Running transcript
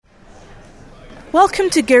Welcome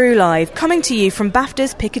to Guru Live, coming to you from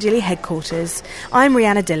BAFTA's Piccadilly headquarters. I'm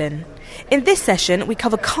Rhianna Dillon. In this session, we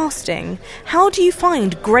cover casting. How do you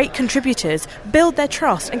find great contributors, build their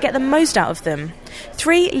trust and get the most out of them?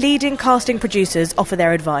 3 leading casting producers offer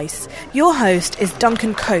their advice. Your host is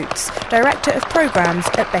Duncan Coates, Director of Programmes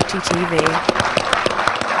at Betty TV.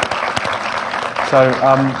 So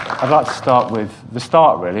I'd like to start with the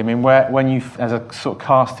start, really. I mean, when you, as a sort of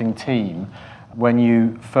casting team, when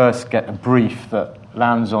you first get a brief that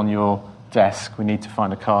lands on your desk, we need to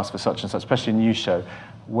find a cast for such and such, especially a news show,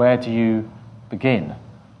 where do you begin?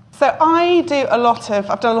 So I've done a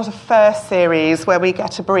lot of first series where we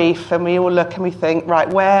get a brief and we all look and we think, right,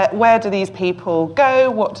 where do these people go?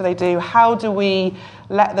 What do they do? How do we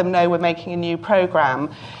let them know we're making a new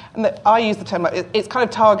programme? And I use the term, it's kind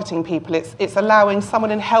of targeting people. It's allowing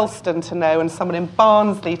someone in Helston to know and someone in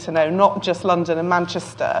Barnsley to know, not just London and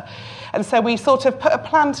Manchester. And so we sort of put a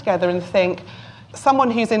plan together and think,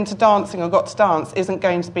 someone who's into dancing or got to dance isn't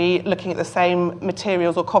going to be looking at the same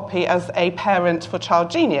materials or copy as a parent for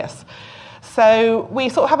Child Genius. So we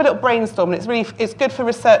sort of have a little brainstorm, and it's good for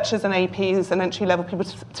researchers and APs and entry-level people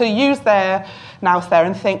to use their nous there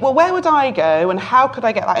and think, well, where would I go and how could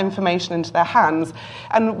I get that information into their hands?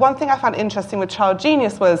 And one thing I found interesting with Child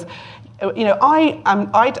Genius was, you know,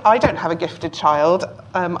 I don't have a gifted child.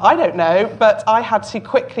 I don't know, but I had to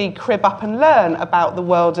quickly crib up and learn about the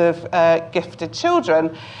world of gifted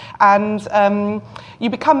children. And you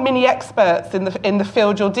become mini experts in the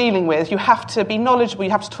field you're dealing with. You have to be knowledgeable.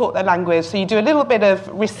 You have to talk their language. So you do a little bit of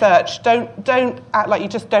research. Don't act like you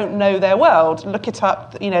just don't know their world. Look it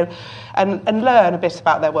up, you know, and learn a bit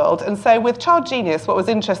about their world. And so with Child Genius, what was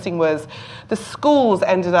interesting was the schools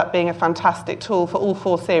ended up being a fantastic tool for all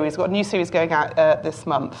 4 series. We've got a new series going out this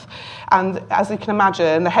month. And as you can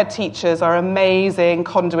imagine, the head teachers are amazing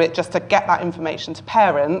conduit just to get that information to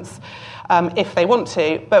parents. If they want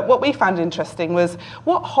to. But what we found interesting was,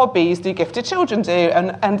 what hobbies do gifted children do?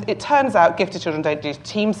 And it turns out gifted children don't do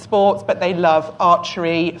team sports, but they love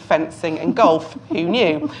archery, fencing and golf. Who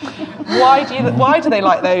knew? Why do they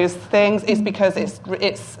like those things? It's because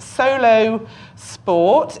it's solo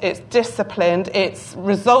sport, it's disciplined, it's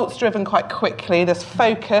results driven quite quickly, there's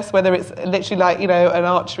focus, whether it's literally like, you know, an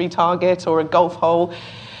archery target or a golf hole.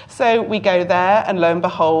 So we go there and lo and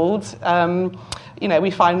behold, you know,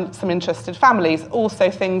 we find some interested families.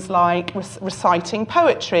 Also things like reciting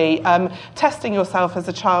poetry. Testing yourself as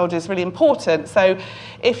a child is really important. So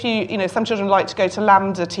if you know, some children like to go to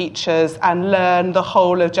LAMDA teachers and learn the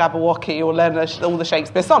whole of Jabberwocky or learn all the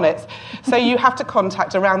Shakespeare sonnets. So you have to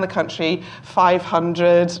contact around the country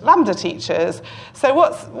 500 LAMDA teachers. So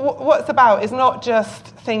what's about is not just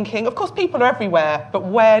thinking, of course people are everywhere, but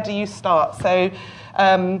where do you start? So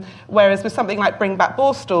whereas with something like Bring Back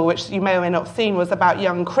Borstal, which you may or may not have seen, was about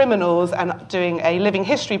young criminals and doing a living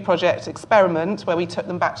history project experiment where we took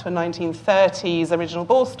them back to a 1930s original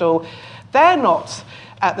Borstal, they're not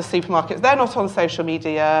at the supermarkets, they're not on social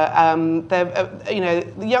media, they're, you know,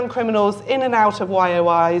 the young criminals in and out of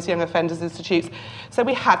YOIs, Young Offenders Institutes. So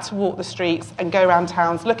we had to walk the streets and go around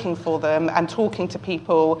towns looking for them and talking to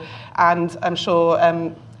people, and I'm sure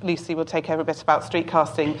Lucy will take over a bit about street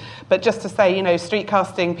casting, but just to say, you know, street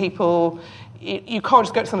casting people, you can't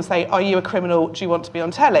just go to someone and say, are you a criminal, do you want to be on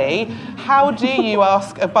telly? How do you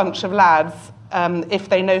ask a bunch of lads if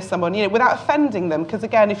they know someone, you know, without offending them? Because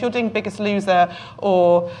again, if you're doing Biggest Loser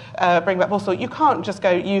or Bring Back Borstal, you can't just go,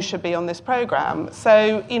 you should be on this programme.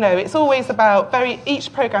 So, you know, it's always about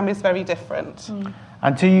each programme is very different. Mm.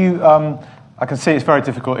 And do you... I can see it's very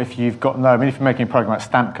difficult if you've got if you're making a programme about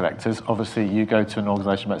stamp collectors, obviously you go to an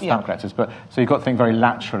organisation about stamp collectors, but so you've got to think very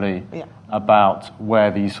laterally about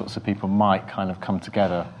where these sorts of people might kind of come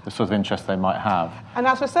together, the sort of interest they might have. And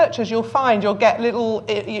as researchers, you'll get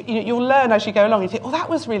you'll learn as you go along. You think, oh, that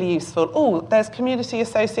was really useful. Oh, there's community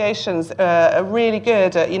associations are really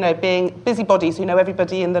good at, you know, being busybodies who know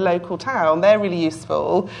everybody in the local town. They're really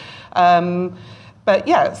useful. But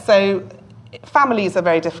yeah, so... Families are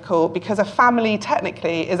very difficult because a family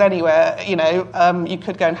technically is anywhere, you know, you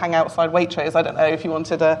could go and hang outside Waitrose, I don't know, if you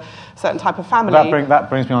wanted a certain type of family. That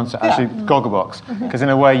brings me on to actually Gogglebox, because in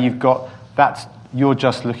a way you've got that, you're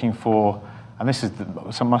just looking for, and this is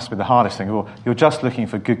must be the hardest thing of all, you're just looking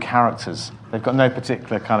for good characters. They've got no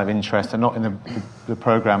particular kind of interest, they're not in the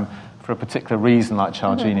programme for a particular reason like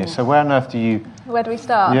Child Genius. So where on earth do you Where do we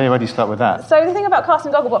start? Yeah, where do you start with that? So the thing about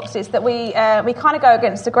casting Gogglebox is that we kind of go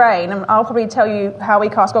against the grain, and I'll probably tell you how we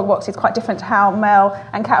cast Gogglebox is quite different to how Mel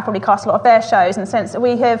and Kat probably cast a lot of their shows, in the sense that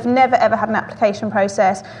we have never ever had an application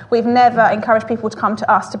process. We've never encouraged people to come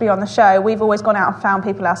to us to be on the show. We've always gone out and found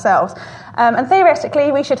people ourselves. And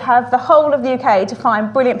theoretically, we should have the whole of the UK to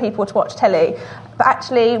find brilliant people to watch telly. But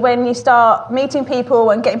actually, when you start meeting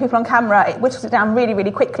people and getting people on camera, it whittles it down really,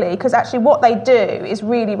 really quickly, because actually what they do is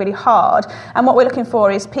really, really hard. And what we're looking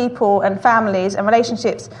for is people and families and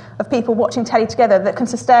relationships of people watching telly together that can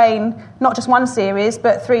sustain not just one series,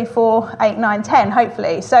 but 3, 4, 8, 9, 10,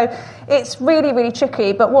 hopefully. So it's really, really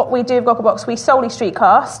tricky. But what we do with Gogglebox, we solely street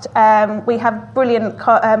cast. We have brilliant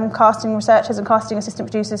casting researchers and casting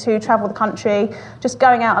assistant producers who travel the country, just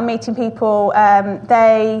going out and meeting people.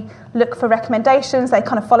 They look for recommendations, they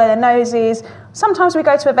kind of follow their noses. Sometimes we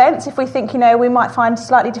go to events if we think, we might find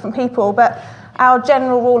slightly different people, but our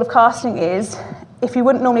general rule of casting is, if you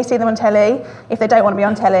wouldn't normally see them on telly, if they don't want to be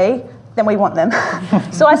on telly, then we want them.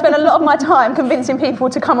 So I spend a lot of my time convincing people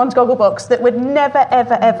to come onto Gogglebox that would never,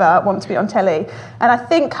 ever, ever want to be on telly. And I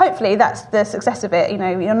think, hopefully, that's the success of it.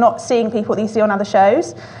 You're not seeing people that you see on other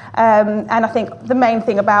shows. And I think the main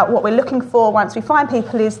thing about what we're looking for once we find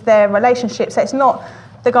people is their relationships. So it's not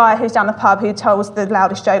the guy who's down the pub who tells the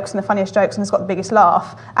loudest jokes and the funniest jokes and has got the biggest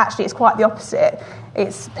laugh. Actually, it's quite the opposite.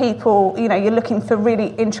 It's people, you're looking for really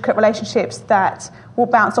intricate relationships that will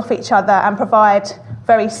bounce off each other and provide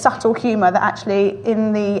very subtle humour that actually,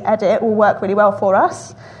 in the edit, will work really well for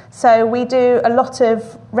us. So we do a lot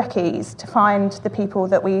of recce's to find the people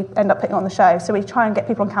that we end up putting on the show. So we try and get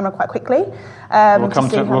people on camera quite quickly. We'll come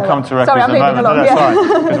to recce's Sorry, in a moment.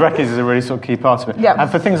 Along, Because recce's is a really sort of key part of it. Yeah.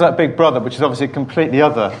 And for things like Big Brother, which is obviously completely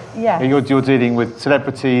other, you're dealing with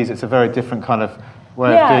celebrities. It's a very different kind of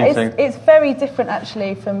way of doing things. It's very different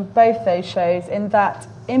actually from both those shows, in that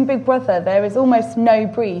in Big Brother there is almost no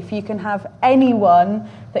brief. You can have anyone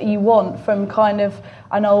that you want, from kind of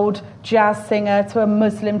an old jazz singer to a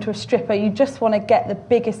Muslim to a stripper. You just want to get the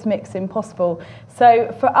biggest mix in possible.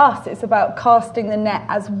 So for us, it's about casting the net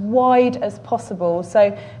as wide as possible.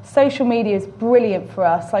 So social media is brilliant for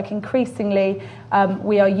us. Like increasingly,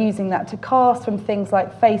 we are using that to cast, from things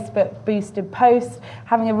like Facebook boosted posts,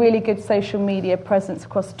 having a really good social media presence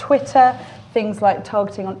across Twitter, things like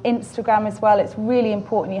targeting on Instagram as well. It's really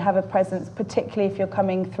important you have a presence, particularly if you're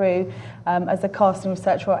coming through as a casting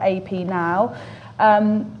researcher or AP now.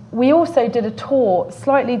 We also did a tour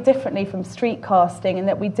slightly differently from street casting, in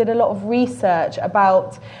that we did a lot of research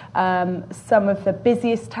about some of the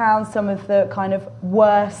busiest towns, some of the kind of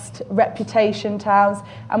worst reputation towns,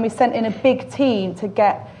 and we sent in a big team to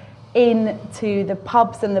get into the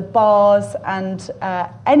pubs and the bars and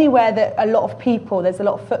anywhere that a lot of people, there's a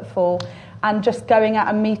lot of footfall, and just going out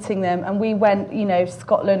and meeting them. And we went,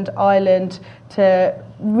 Scotland, Ireland, to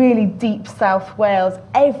really deep South Wales,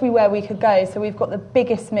 everywhere we could go. So we've got the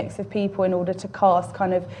biggest mix of people in order to cast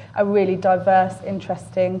kind of a really diverse,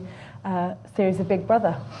 interesting series of Big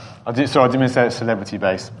Brother. I didn't mean to say it's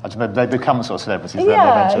celebrity-based. They become sort of celebrities, don't they,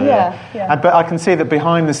 Yeah. eventually? But I can see that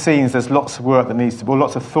behind the scenes there's lots of work that needs to, or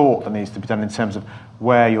lots of thought that needs to be done in terms of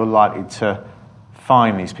where you're likely to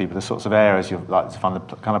find these people, the sorts of areas you're likely to find,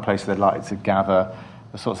 the kind of places they're likely to gather,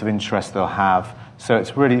 the sorts of interests they'll have. So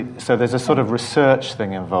it's really, so there's a sort of research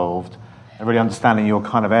thing involved, and really understanding your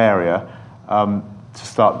kind of area to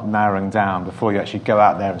start narrowing down before you actually go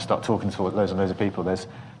out there and start talking to loads and loads of people. There's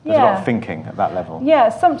a lot of thinking at that level. Yeah,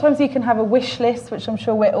 sometimes you can have a wish list, which I'm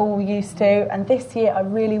sure we're all used to. And this year I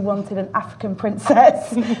really wanted an African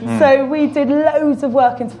princess. So we did loads of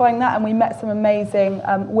work into finding that, and we met some amazing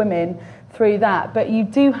women through that. But you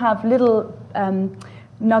do have little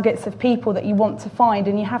nuggets of people that you want to find,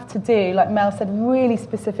 and you have to do, like Mel said, really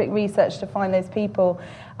specific research to find those people.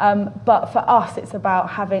 But for us, it's about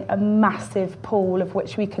having a massive pool of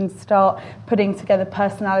which we can start putting together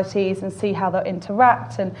personalities and see how they'll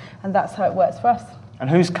interact, and that's how it works for us. And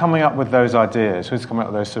who's coming up with those ideas? Who's coming up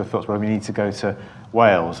with those sort of thoughts where we need to go to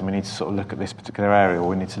Wales and we need to sort of look at this particular area, or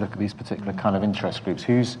we need to look at these particular kind of interest groups?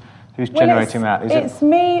 Who's generating that? It's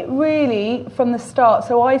me, really, from the start.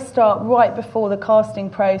 So I start right before the casting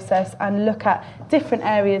process and look at different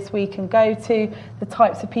areas we can go to, the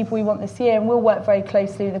types of people we want this year, and we'll work very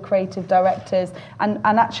closely with the creative directors and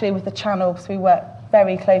actually with the channel, because we work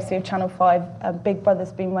very closely with Channel 5. Big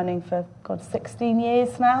Brother's been running for, 16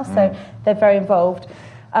 years now, so they're very involved.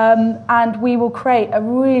 And we will create a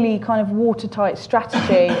really kind of watertight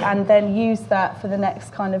strategy and then use that for the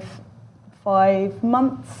next kind of 5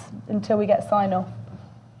 months until we get sign-off.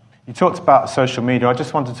 You talked about social media. I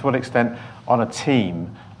just wondered to what extent on a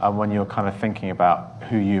team when you're kind of thinking about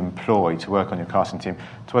who you employ to work on your casting team,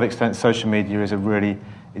 to what extent social media is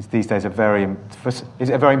these days is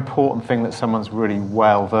it a very important thing that someone's really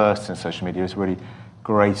well versed in social media, is really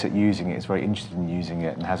great at using it, is very interested in using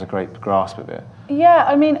it and has a great grasp of it? Yeah,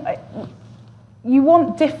 I mean, you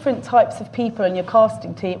want different types of people in your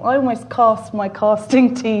casting team. I almost cast my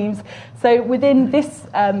casting teams. So within this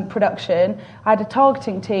production, I had a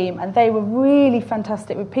targeting team, and they were really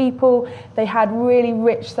fantastic with people. They had really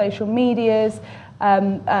rich social medias,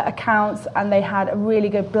 accounts, and they had a really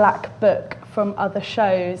good black book from other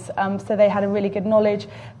shows. So they had a really good knowledge.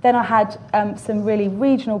 Then I had some really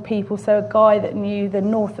regional people, so a guy that knew the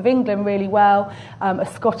north of England really well, a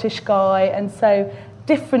Scottish guy, and so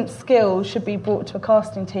different skills should be brought to a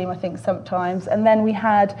casting team, I think, sometimes. And then we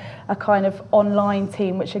had a kind of online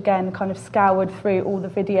team, which again kind of scoured through all the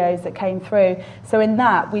videos that came through. So in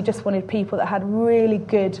that, we just wanted people that had really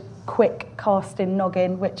good, quick casting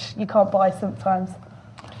noggin, which you can't buy sometimes.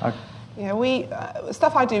 Yeah,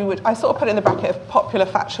 stuff I do, I sort of put it in the bracket of popular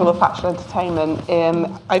factual or factual entertainment.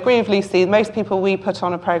 I agree with Lucy. Most people we put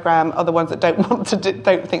on a programme are the ones that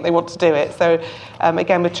don't think they want to do it. So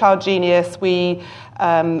again, with Child Genius,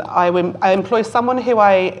 I employ someone who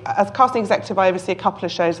as casting executive, I oversee a couple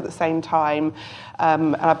of shows at the same time.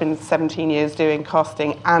 And I've been 17 years doing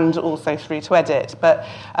casting and also through to edit. But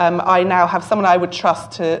I now have someone I would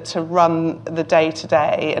trust to run the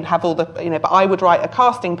day-to-day and have all the, but I would write a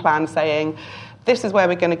casting plan saying, this is where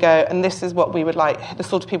we're going to go, and this is what we would like, the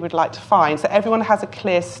sort of people we'd like to find. So everyone has a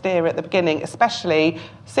clear steer at the beginning, especially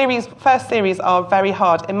first series are very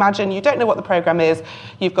hard. Imagine you don't know what the programme is,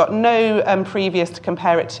 you've got no previous to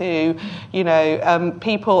compare it to,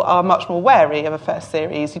 people are much more wary of a first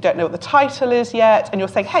series. You don't know what the title is yet, and you're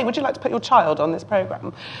saying, hey, would you like to put your child on this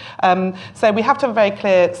programme? So we have to have a very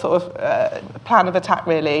clear sort of plan of attack,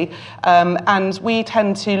 really, and we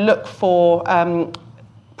tend to look for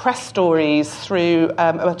press stories through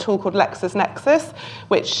a tool called LexisNexis,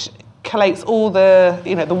 which collates all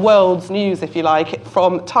the world's news, if you like,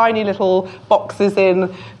 from tiny little boxes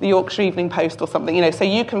in the Yorkshire Evening Post or something. So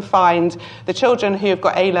you can find the children who have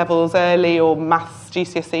got A levels early or maths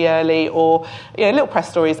GCSE early, or little press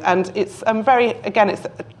stories, and it's it's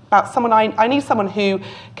about someone. I need someone who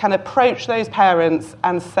can approach those parents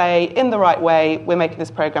and say, in the right way, we're making this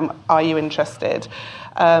programme. Are you interested?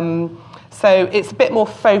 So it's a bit more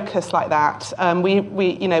focused like that.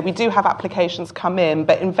 We do have applications come in,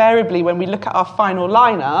 but invariably when we look at our final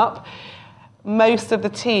lineup, most of the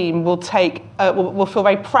team will will feel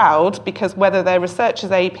very proud, because whether they're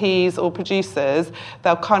researchers, APs or producers,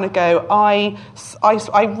 they'll kind of go, I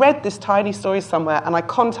read this tiny story somewhere and I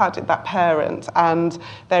contacted that parent and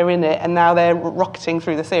they're in it and now they're rocketing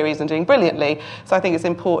through the series and doing brilliantly. So I think it's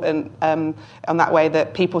important on that way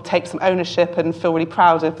that people take some ownership and feel really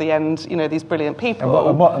proud of the end, these brilliant people.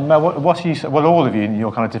 And what are you, all of you in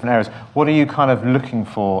your kind of different areas, what are you kind of looking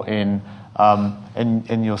for in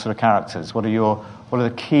your sort of characters? What are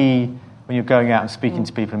the key, when you're going out and speaking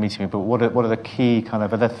to people and meeting people, what are the key kind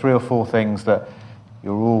of, are there 3 or 4 things that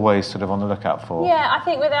you're always sort of on the lookout for? Yeah, I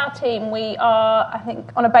think with our team we are,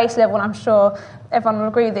 on a base level, and I'm sure everyone will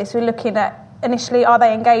agree with this, we're looking at initially, are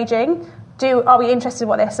they engaging? Are we interested in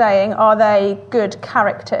what they're saying? Are they good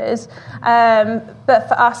characters? But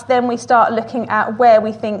for us, then we start looking at where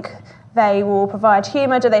we think they will provide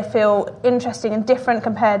humour. Do they feel interesting and different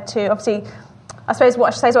compared to, obviously, I suppose what I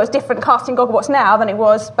should say is it's different casting Gogglebox now than it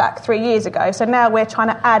was back 3 years ago. So now we're trying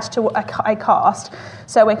to add to a cast.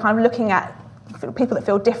 So we're kind of looking at people that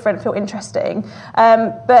feel different, feel interesting.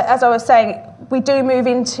 But as I was saying, we do move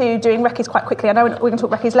into doing recce's quite quickly. I know we're going to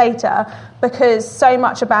talk recce's later, because so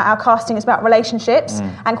much about our casting is about relationships.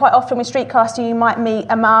 And quite often with street casting, you might meet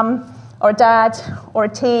a mum or a dad or a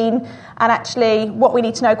teen, and actually what we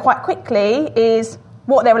need to know quite quickly is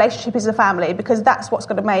what their relationship is as a family, because that's what's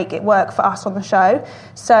going to make it work for us on the show.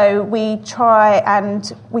 So we try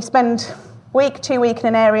and we spend week, 2 weeks in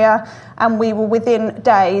an area, and we will, within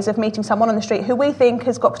days of meeting someone on the street who we think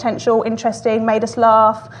has got potential, interesting, made us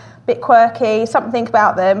laugh, a bit quirky, something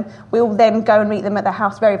about them, we'll then go and meet them at their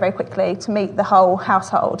house very, very quickly to meet the whole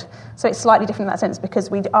household. So it's slightly different in that sense,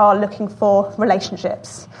 because we are looking for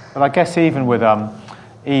relationships. But I guess even with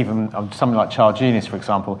something like Child Genius, for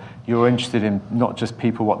example, you're interested in not just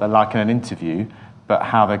people, what they're like in an interview, but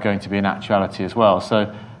how they're going to be in actuality as well.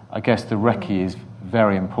 So I guess the recce is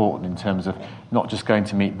very important in terms of not just going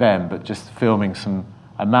to meet them, but just filming some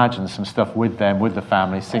stuff with them, with the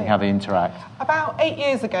family, seeing how they interact. About 8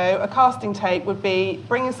 years ago, a casting tape would be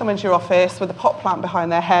bringing someone to your office with a pot plant behind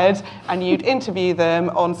their head, and you'd interview them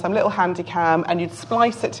on some little handy cam, and you'd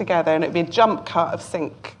splice it together, and it'd be a jump cut of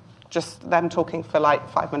sync just them talking for like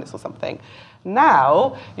 5 minutes or something.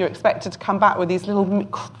 Now you're expected to come back with these little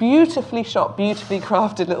beautifully shot, beautifully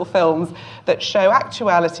crafted little films that show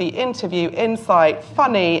actuality, interview, insight,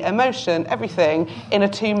 funny, emotion, everything in a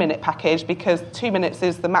 2-minute package, because 2 minutes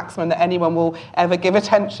is the maximum that anyone will ever give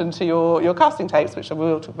attention to your casting tapes, which we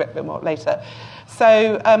will talk a bit more later.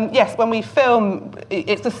 So, yes, when we film,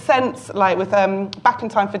 it's a sense, like with Back in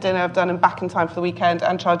Time for Dinner I've done, and Back in Time for the Weekend,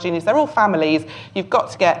 and Child Genius, they're all families. You've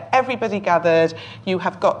got to get everybody gathered. You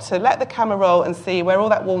have got to let the camera roll and see where all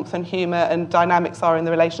that warmth and humour and dynamics are in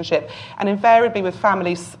the relationship. And invariably with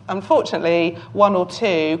families, unfortunately, one or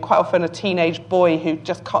two, quite often a teenage boy who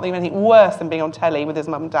just can't think of anything worse than being on telly with his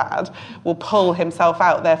mum and dad, will pull himself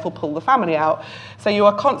out, therefore pull the family out. So you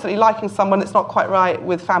are constantly liking someone that's not quite right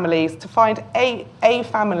with families. To find a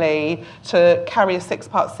family to carry a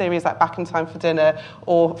 6-part series like Back in Time for Dinner,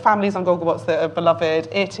 or families on Gogglebox that are beloved,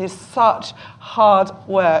 it is such hard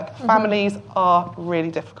work. Families are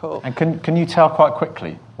really difficult. And can you tell quite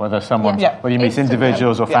quickly whether someone, whether you meet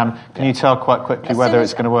individuals or family, can you tell quite quickly whether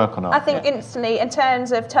it's going to work or not? I think instantly, in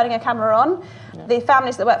terms of turning a camera on, the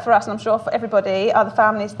families that work for us, and I'm sure for everybody, are the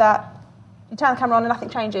families that you turn the camera on and nothing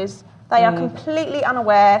changes. They are completely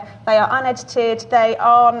unaware, they are unedited, they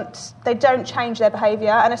don't change their behaviour.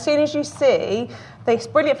 And as soon as you see this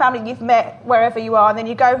brilliant family you've met wherever you are, and then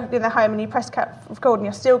you go in their home and you press record, and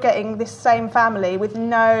you're still getting this same family with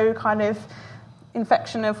no kind of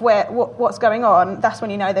infection of what's going on, that's when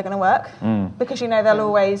you know they're going to work. Because you know they'll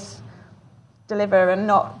always deliver and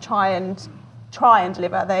not try and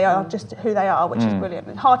deliver. They are just who they are, which is brilliant.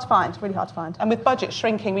 And hard to find, really hard to find. And with budget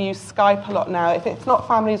shrinking, we use Skype a lot now. If it's not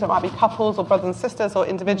families, it might be couples or brothers and sisters or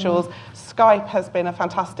individuals. Skype has been a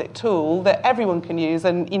fantastic tool that everyone can use,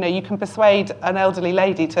 and you can persuade an elderly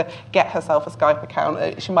lady to get herself a Skype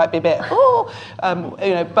account. She might be a bit,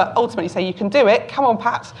 but ultimately say you can do it. Come on,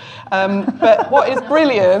 Pat. But what is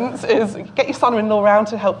brilliant is get your son-in-law around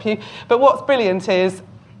to help you. But what's brilliant is,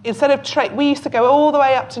 instead of we used to go all the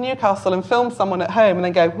way up to Newcastle and film someone at home and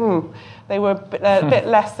then go, they were a bit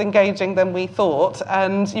less engaging than we thought,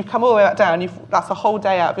 and you've come all the way back down. That's a whole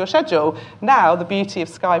day out of your schedule. Now the beauty of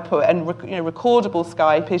Skype and recordable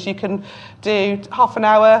Skype is you can do half an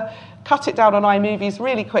hour, cut it down on iMovies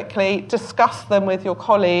really quickly, discuss them with your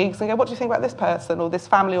colleagues and go, what do you think about this person or this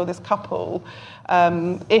family or this couple?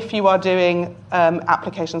 If you are doing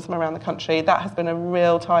applications from around the country, that has been a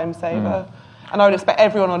real time saver. And I would expect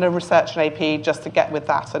everyone on a research and AP just to get with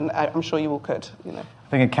that, and I'm sure you all could.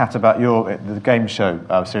 Thinking, Kat, about the game show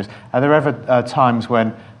series, are there ever times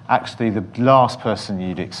when actually the last person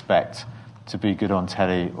you'd expect to be good on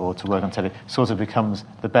telly or to work on telly sort of becomes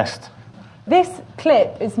the best? This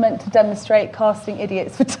clip is meant to demonstrate casting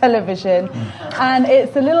idiots for television, and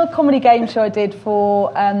it's a little comedy game show I did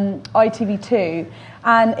for ITV2,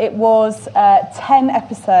 and it was 10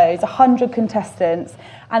 episodes, 100 contestants,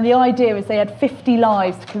 and the idea is they had 50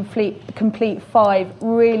 lives to complete 5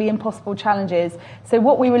 really impossible challenges. So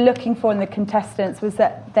what we were looking for in the contestants was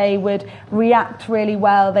that they would react really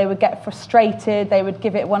well, they would get frustrated, they would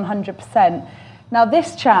give it 100%. Now,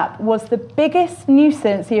 this chap was the biggest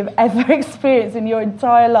nuisance you have ever experienced in your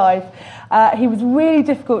entire life. He was really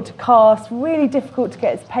difficult to cast, really difficult to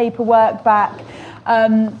get his paperwork back.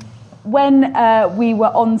 When we were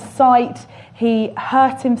on site, he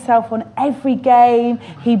hurt himself on every game.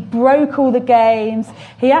 He broke all the games.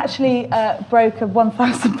 He actually broke a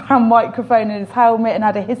 £1,000 microphone in his helmet and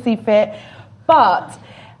had a hissy fit. But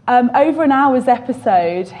over an hour's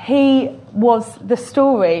episode, he was the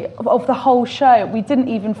story of the whole show. We didn't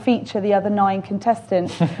even feature the other 9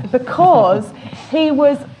 contestants because he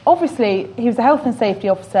was a health and safety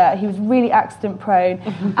officer. He was really accident prone.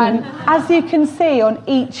 And as you can see on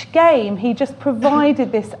each game, he just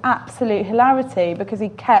provided this absolute hilarity because he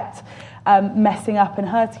kept messing up and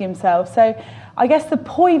hurting himself. So I guess the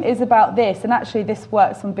point is about this, and actually this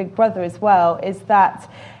works on Big Brother as well, is that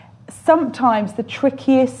sometimes the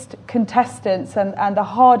trickiest contestants and the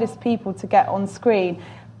hardest people to get on screen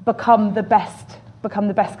become the best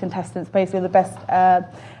contestants, basically the best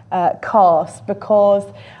cast, because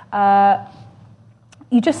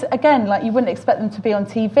you just, again, like, you wouldn't expect them to be on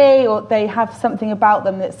TV, or they have something about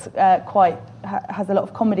them that's has a lot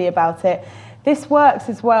of comedy about it. This works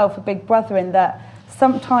as well for Big Brother in that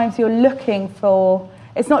sometimes you're looking for,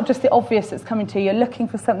 it's not just the obvious that's coming to you, you're looking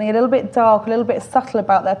for something a little bit dark, a little bit subtle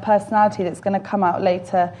about their personality that's going to come out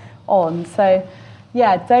later on. So,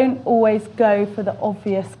 yeah, don't always go for the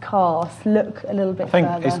obvious cast. Look a little bit further.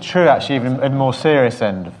 I think it's true, actually, even in the more serious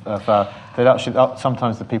end of that actually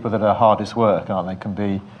sometimes the people that are hardest work, aren't they, can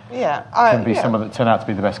be someone that turn out to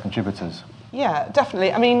be the best contributors. Yeah,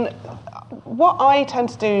 definitely. I mean, what I tend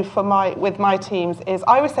to do with my teams is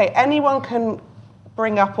I would say anyone can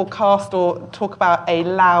bring up or cast or talk about a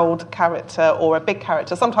loud character or a big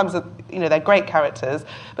character. Sometimes, they're great characters,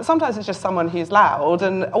 but sometimes it's just someone who's loud.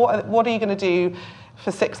 And what are you going to do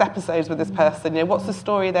for 6 episodes with this person? What's the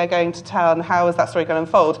story they're going to tell, and how is that story going to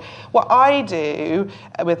unfold? What I do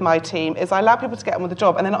with my team is I allow people to get on with the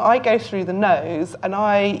job, and then I go through the no's, and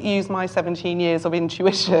I use my 17 years of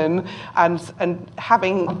intuition and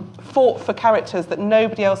having fought for characters that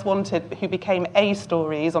nobody else wanted who became A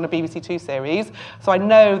stories on a BBC Two series. So I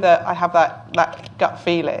know that I have that gut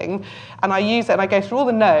feeling, and I use it, and I go through all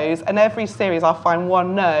the no's, and every series I'll find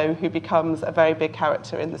one no who becomes a very big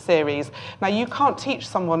character in the series. Now, you can't teach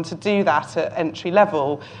someone to do that at entry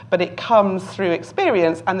level, but it comes through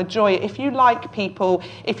experience and the joy. If you like people,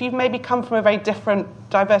 if you've maybe come from a very different,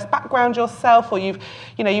 diverse background yourself, or you've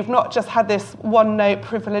not just had this one-note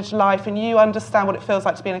privileged life, and you understand what it feels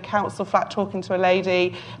like to be in a council flat talking to a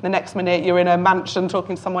lady, the next minute you're in a mansion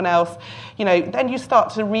talking to someone else, then you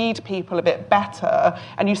start to read people a bit better,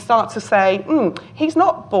 and you start to say, he's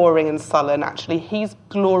not boring and sullen, actually, he's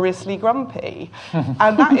gloriously grumpy.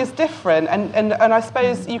 And that is different. And I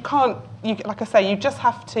suppose you can't, like I say, you just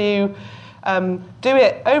have to do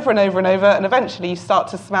it over and over and over, and eventually you start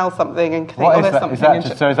to smell something and think, there's something.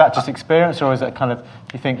 Is that just experience, or is it kind of,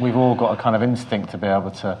 you think we've all got a kind of instinct to be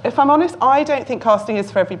able to... If I'm honest, I don't think casting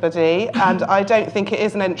is for everybody, and I don't think it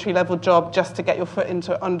is an entry-level job just to get your foot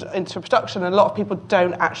into production. And a lot of people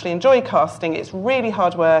don't actually enjoy casting. It's really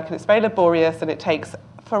hard work, and it's very laborious, and it takes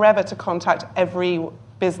forever to contact every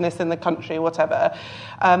business in the country or whatever.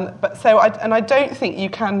 I don't think you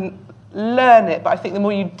can learn it, but I think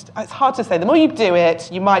it's hard to say, the more you do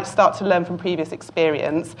it, you might start to learn from previous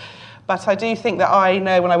experience. But I do think that I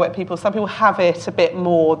know when I work with people, some people have it a bit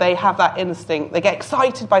more. They have that instinct. They get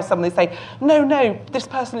excited by someone. They say, no, this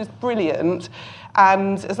person is brilliant.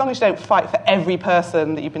 And as long as you don't fight for every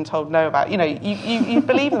person that you've been told no about, you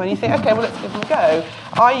believe them and you think, OK, well, let's give them a go.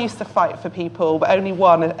 I used to fight for people, but only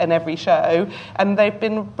one in every show, and they've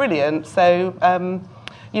been brilliant. So,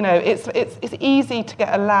 it's easy to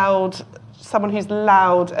get someone who's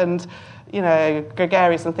loud and,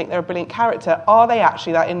 gregarious and think they're a brilliant character. Are they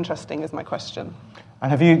actually that interesting, is my question.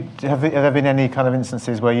 And have there been any kind of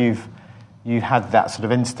instances where you had that sort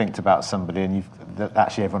of instinct about somebody, and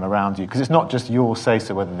actually everyone around you, because it's not just your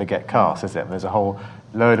say-so whether they get cast, is it? There's a whole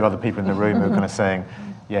load of other people in the room who are kind of saying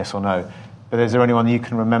yes or no. But is there anyone you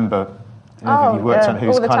can remember you've worked on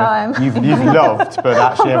who's kind of you've loved, but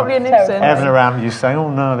actually everyone around you saying, oh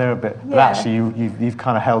no, they're a bit... But actually you've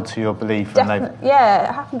kind of held to your belief. It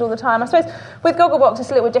happened all the time. I suppose with Gogglebox it's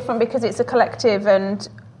a little bit different because it's a collective, and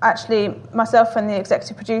actually myself and the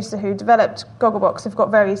executive producer who developed Gogglebox have got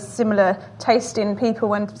very similar taste in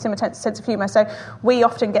people and similar sense of humour, so we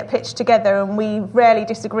often get pitched together and we rarely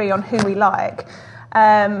disagree on who we like.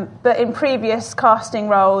 But in previous casting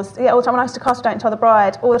roles, all the time when I used to cast Don't Tell the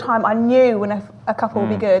Bride, all the time I knew when a couple would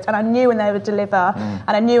be good, and I knew when they would deliver, and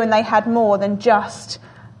I knew when they had more than just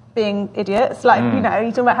being idiots. Like,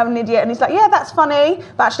 you talk about having an idiot, and he's like, yeah, that's funny,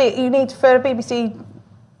 but actually you need, for a BBC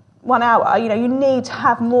 1 hour, you need to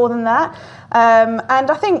have more than that. And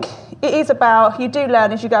I think it is about, you do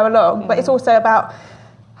learn as you go along, but it's also about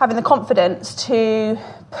having the confidence to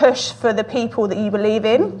push for the people that you believe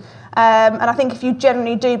in. And I think if you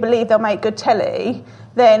generally do believe they'll make good telly,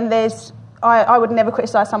 then I would never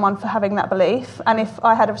criticise someone for having that belief. And if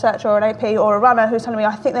I had a researcher or an AP or a runner who's telling me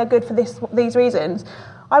I think they're good for these reasons,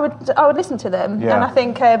 I would listen to them. Yeah. And I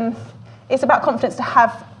think it's about confidence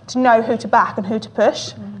to know who to back and who to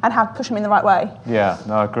push and how to push them in the right way. Yeah,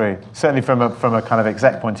 no, I agree. Certainly from a kind of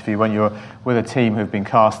exec point of view, when you're with a team who've been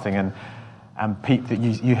casting and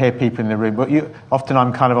you hear people in the room, but often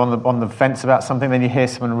I'm kind of on the fence about something, then you hear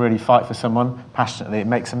someone really fight for someone passionately. It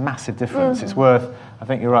makes a massive difference. It's worth, I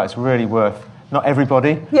think you're right, it's really worth, not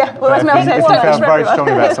everybody. Yeah, well, if you feel very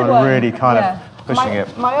strongly about someone really kind of pushing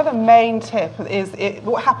it. My other main tip is,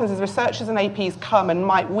 what happens is researchers and APs come and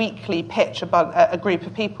might weekly pitch a group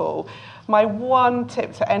of people. My one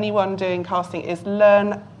tip to anyone doing casting is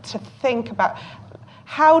learn to think about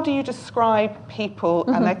how do you describe people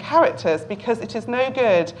and their characters, because it is no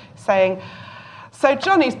good saying, so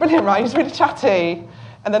Johnny's brilliant, right? He's really chatty.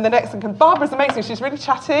 And then the next one Barbara's amazing, she's really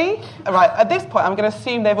chatty. All right, at this point, I'm going to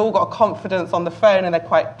assume they've all got confidence on the phone and they're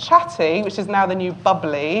quite chatty, which is now the new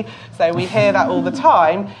bubbly. So we hear that all the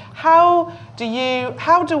time. How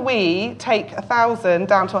do we take 1,000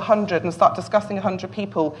 down to 100 and start discussing 100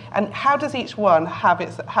 people? And how does each one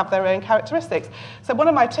have their own characteristics? So one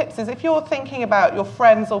of my tips is, if you're thinking about your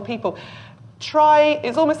friends or people,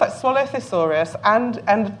 it's almost like swallow a thesaurus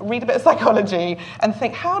and read a bit of psychology and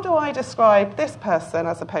think, how do I describe this person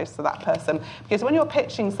as opposed to that person? Because when you're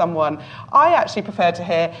pitching someone, I actually prefer to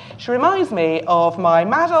hear, she reminds me of my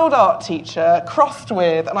mad old art teacher crossed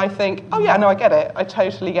with, and I think, oh yeah, no, I get it. I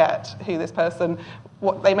totally get who this person,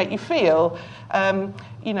 what they make you feel.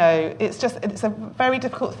 It's a very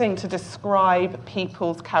difficult thing to describe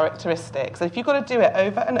people's characteristics. So if you've got to do it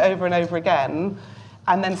over and over and over again,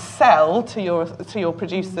 and then sell to your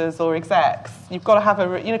producers or execs, you've got to have a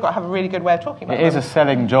really good way of talking about it. It is a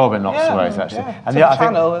selling job in lots of ways, actually. Yeah.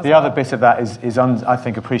 And the other bit of that is I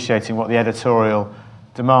think appreciating what the editorial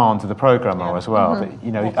demands of the programme are as well.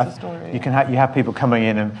 Mm-hmm. That, you have people coming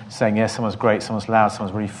in and saying, yes, someone's great, someone's loud,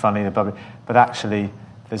 someone's really funny, but actually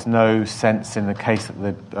there's no sense in the case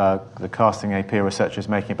that the casting AP or researcher is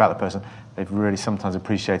making about the person. They've really sometimes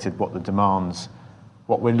appreciated what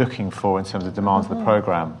we're looking for in terms of demands of the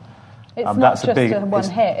programme. It's not just a one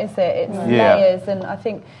hit, is it? It's layers, and I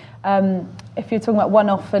think if you're talking about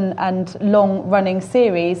one-off and long-running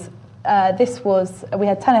series, we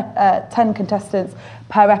had 10 contestants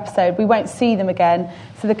per episode. We won't see them again.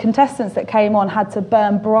 So the contestants that came on had to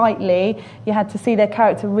burn brightly. You had to see their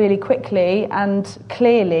character really quickly and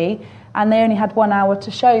clearly, and they only had 1 hour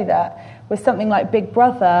to show that. With something like Big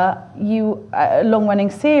Brother, a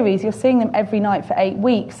long-running series, you're seeing them every night for 8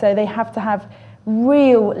 weeks, so they have to have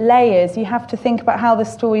real layers. You have to think about how the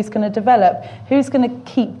story's going to develop. Who's going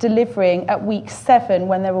to keep delivering at week 7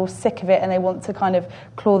 when they're all sick of it and they want to kind of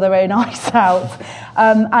claw their own eyes out?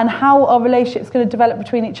 And how are relationships going to develop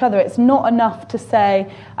between each other? It's not enough to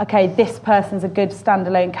say, okay, this person's a good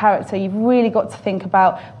standalone character. You've really got to think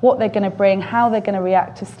about what they're going to bring, how they're going to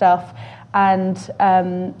react to stuff, and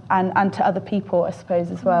to other people, I suppose,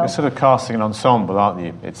 as well. You're sort of casting an ensemble, aren't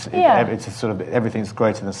you? It's a sort of everything's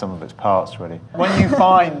greater than some of its parts, really. When you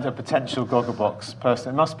find a potential Gogglebox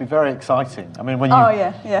person, it must be very exciting. I mean,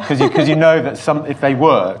 because you know that if they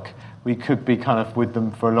work, we could be kind of with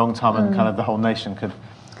them for a long time, and kind of the whole nation could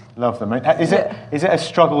love them. Is it a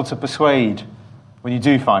struggle to persuade? When you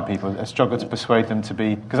do find people, a struggle to persuade them to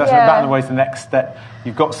be... Because that in a way is the next step.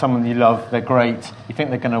 You've got someone you love, they're great, you think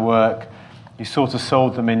they're going to work, you sort of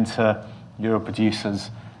sold them into your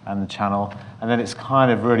producers and the channel, and then it's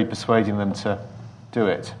kind of really persuading them to do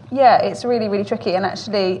it. Yeah, it's really, really tricky, and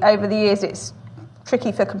actually over the years it's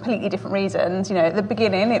tricky for completely different reasons. At the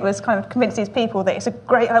beginning it was kind of convince these people that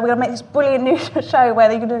we're going to make this brilliant new show where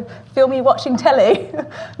they're going to film you watching telly. And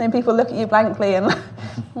then people look at you blankly, and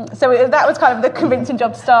so that was kind of the convincing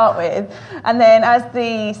job to start with. And then as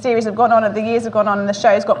the series have gone on and the years have gone on and the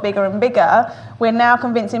shows got bigger and bigger, we're now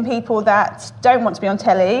convincing people that don't want to be on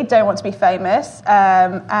telly, don't want to be famous,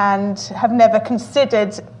 and have never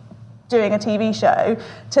considered doing a TV show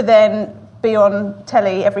to then be on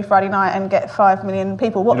telly every Friday night and get 5 million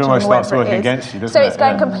people watching. It almost starts working against you, doesn't it? So it's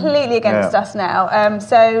going completely against us now.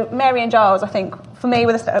 So Mary and Giles, I think, for me,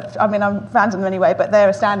 I'm random anyway, but they're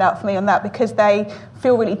a standout for me on that because they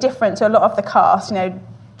feel really different to a lot of the cast.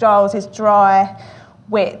 Giles' dry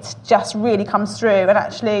wit just really comes through, and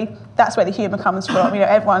actually that's where the humour comes from.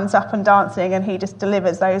 Everyone's up and dancing and he just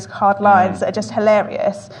delivers those hard lines that are just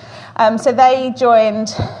hilarious. So they joined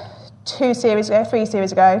 3 series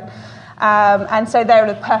ago. And so they're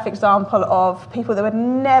a perfect example of people that would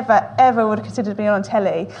never, ever would have considered being on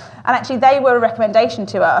telly. And actually they were a recommendation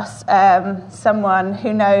to us. Someone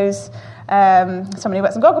who knows somebody who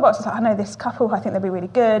works in Gogglebox was like, I know this couple, I think they'd be really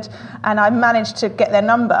good. And I managed to get their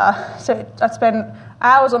number. So I spent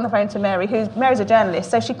hours on the phone to Mary, Mary's a journalist,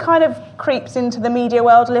 so she kind of creeps into the media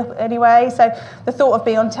world anyway. So the thought of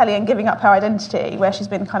being on telly and giving up her identity, where she's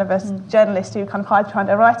been kind of a journalist who kind of hides behind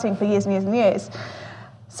her writing for years and years and years.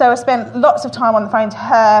 So I spent lots of time on the phone to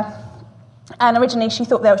her, and originally she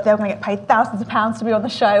thought they were going to get paid thousands of pounds to be on the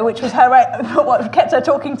show, which was what kept her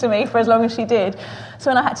talking to me for as long as she did. So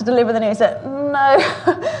when I had to deliver the news that, no,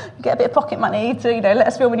 you get a bit of pocket money to, let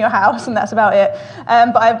us film in your house, and that's about it.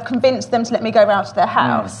 But I've convinced them to let me go round to their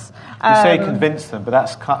house. You say convince them, but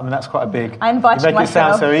that's quite a big... I invited myself. You make it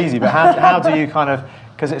sound so easy, but how do you kind of...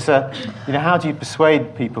 Because it's how do you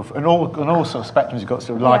persuade people on all sort of spectrums? You've got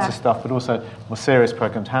sort of lighter stuff, but also more serious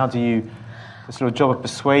programs. How do you the sort of job of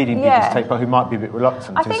persuading people to take part who might be a bit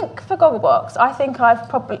reluctant? I think for Gogglebox,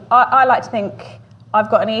 I like to think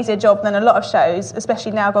I've got an easier job than a lot of shows,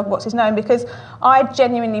 especially now Gogglebox is known, because I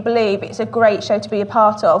genuinely believe it's a great show to be a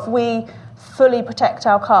part of. We fully protect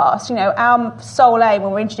our cast. Our sole aim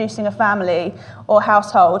when we're introducing a family or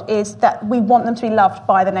household is that we want them to be loved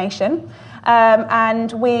by the nation.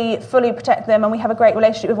 And we fully protect them, and we have a great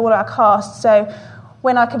relationship with all our cast. So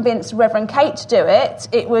when I convinced Reverend Kate to do it,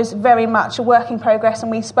 it was very much a work in progress,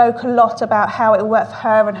 and we spoke a lot about how it would work for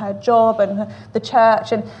her and her job and the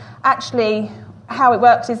church. And actually, how it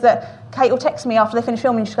works is that Kate will text me after they finish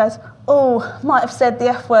filming, and she goes, "Oh, might have said the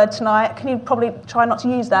F word tonight. Can you probably try not to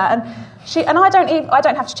use that?" And I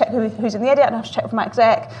don't have to check who's in the edit. I don't have to check with my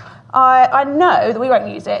exec. I know that we won't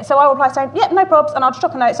use it, so I will reply saying, "Yep, no probs," and I'll just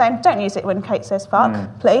drop a note saying, "Don't use it when Kate says fuck,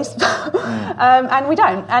 please." And we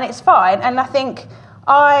don't, and it's fine. And I think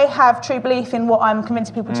I have true belief in what I'm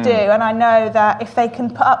convincing people to do, and I know that if they can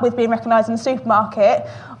put up with being recognised in the supermarket,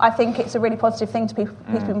 I think it's a really positive thing to people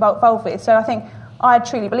involved with. So I think I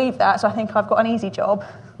truly believe that, so I think I've got an easy job,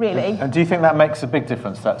 really. And do you think that makes a big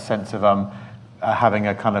difference, that sense of having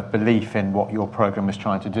a kind of belief in what your programme is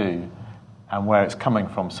trying to do and where it's coming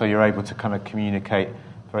from, so you're able to kind of communicate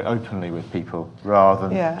very openly with people rather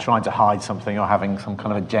than trying to hide something or having some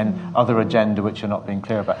kind of other agenda which you're not being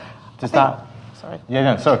clear about? Sorry,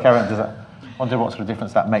 Karen, does that... I wonder what sort of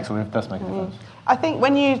difference that makes, or if it does make a difference. I think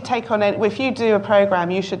when you take on it, if you do a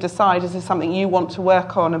programme, you should decide, is this something you want to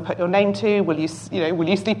work on and put your name to? Will you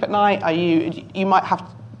sleep at night? You might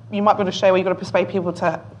be able to show where you've got to persuade people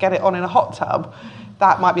to get it on in a hot tub.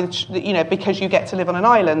 That might be, because you get to live on an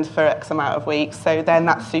island for X amount of weeks, so then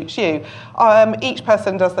that suits you. Each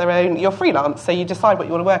person does their own, you're freelance, so you decide what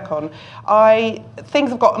you want to work on. Things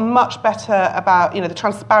have gotten much better about, the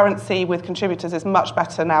transparency with contributors is much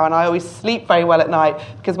better now, and I always sleep very well at night,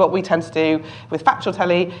 because what we tend to do with Factual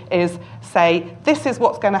Telly is say, this is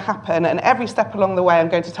what's going to happen, and every step along the way I'm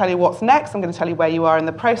going to tell you what's next, I'm going to tell you where you are in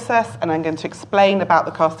the process, and I'm going to explain about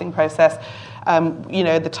the casting process.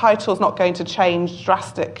 The title's not going to change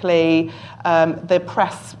drastically. The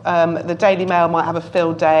press, the Daily Mail might have a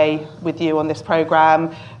field day with you on this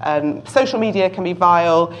programme. Social media can be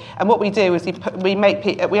vile. And what we do is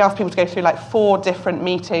we ask people to go through like 4 different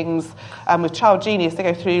meetings with Child Genius. They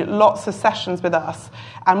go through lots of sessions with us.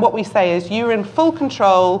 And what we say is, you're in full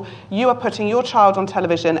control, you are putting your child on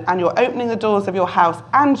television, and you're opening the doors of your house,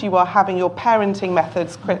 and you are having your parenting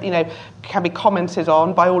methods, can be commented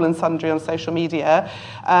on by all and sundry on social media.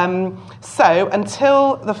 So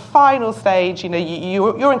until the final stage,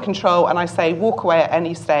 you're in control, and I say walk away at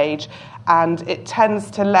any stage. And it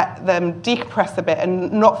tends to let them decompress a bit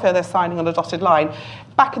and not feel they're signing on a dotted line.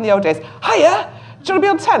 Back in the old days, hiya, do you want to be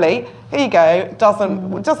on telly? Here you go. It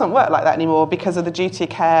doesn't work like that anymore because of the duty of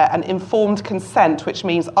care and informed consent, which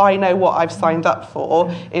means I know what I've signed up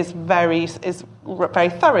for, is very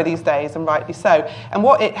thorough these days, and rightly so. And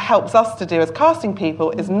what it helps us to do as casting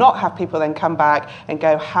people is not have people then come back and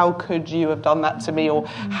go, how could you have done that to me, or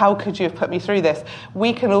how could you have put me through this?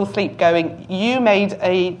 We can all sleep going, you made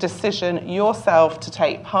a decision yourself to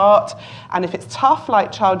take part, and if it's tough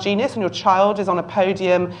like Child Genius and your child is on a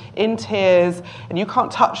podium in tears and you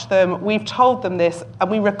can't touch them, we've told them this, and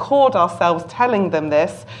we record ourselves telling them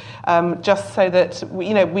this, just so that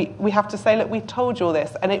we have to say, look, we've told you all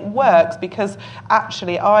this, and it works because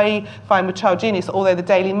actually I find with Child Genius, although the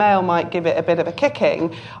Daily Mail might give it a bit of a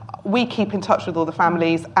kicking, we keep in touch with all the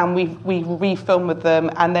families, and we refilm with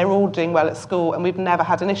them, and they're all doing well at school, and we've never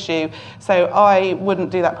had an issue. So I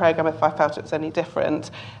wouldn't do that programme if I felt it was any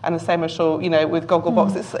different. And the same, I'm sure, with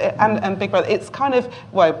Gogglebox and Big Brother, it's kind of,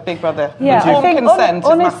 Big Brother. Yeah, I think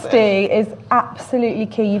honesty is absolutely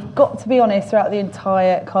key. You've got to be honest throughout the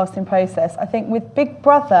entire casting process. I think with Big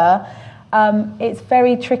Brother, it's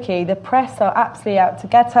very tricky. The press are absolutely out to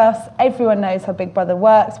get us. Everyone knows how Big Brother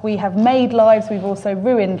works. We have made lives, we've also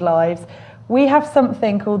ruined lives. We have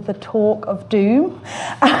something called the talk of doom,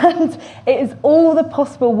 and it is all the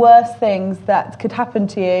possible worst things that could happen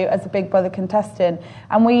to you as a Big Brother contestant.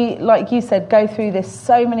 And we, like you said, go through this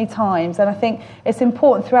so many times, and I think it's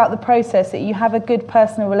important throughout the process that you have a good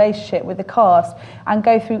personal relationship with the cast and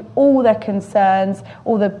go through all their concerns,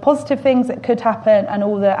 all the positive things that could happen and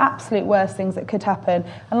all the absolute worst things that could happen.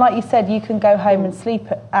 And like you said, you can go home and sleep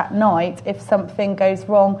at night if something goes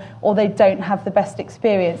wrong or they don't have the best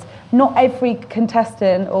experience. Not every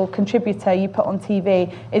contestant or contributor you put on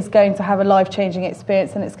TV is going to have a life-changing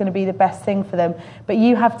experience and it's going to be the best thing for them. But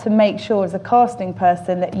you have to make sure as a casting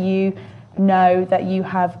person that you know that you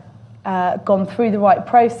have gone through the right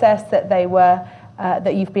process, that they were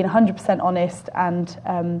that you've been 100% honest, and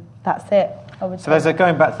that's it. I would say. So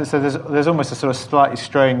going back to this, so there's almost a sort of slightly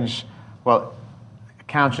strange,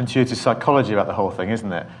 counterintuitive psychology about the whole thing,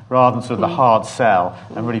 isn't it? Rather than sort of the hard sell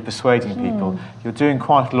and really persuading people, you're doing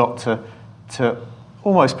quite a lot to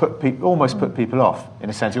almost put people off, in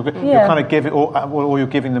a sense. You're kind of giving, or you're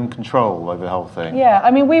giving them control over the whole thing. Yeah, I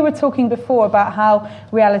mean, we were talking before about how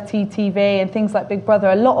reality TV and things like Big Brother,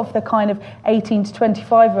 a lot of the kind of 18 to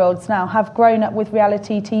 25-year-olds now have grown up with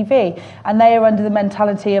reality TV, and they are under the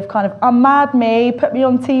mentality of kind of, I'm mad me, put me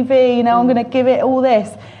on TV, I'm going to give it all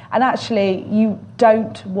this. And actually, you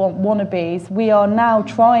don't want wannabes. We are now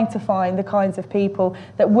trying to find the kinds of people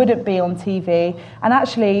that wouldn't be on TV. And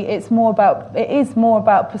actually, it is more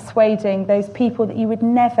about persuading those people that you would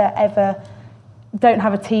never, ever don't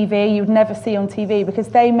have a TV, you would never see on TV, because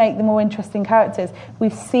they make the more interesting characters.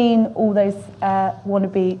 We've seen all those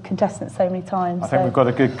wannabe contestants so many times. I think we've got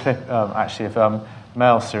a good clip, actually, of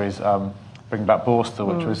Mel's series, Bringing Back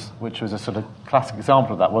Borstal, which was a sort of classic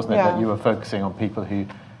example of that, wasn't it? Yeah. That you were focusing on people who...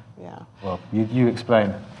 Well, you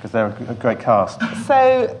explain, because they're a great cast.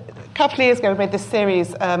 So, a couple of years ago, we made this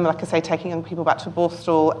series, like I say, taking young people back to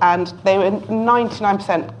Borstal, and they were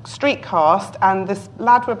 99% street cast, and this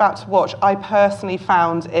lad we're about to watch, I personally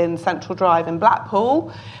found in Central Drive in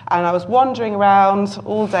Blackpool, and I was wandering around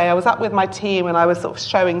all day. I was up with my team, and I was sort of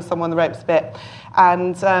showing someone the ropes a bit,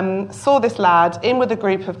 and saw this lad in with a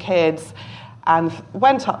group of kids, and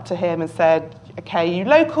went up to him and said, okay, you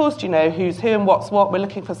locals, do you know who's who and what's what? We're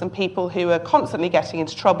looking for some people who are constantly getting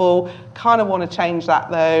into trouble, kind of want to change that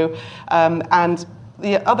though. And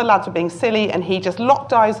the other lads were being silly, and he just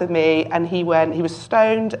locked eyes with me, and he was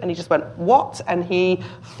stoned, and he just went, what? And he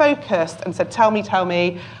focused and said, tell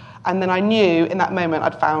me. And then I knew in that moment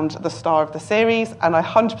I'd found the star of the series, and I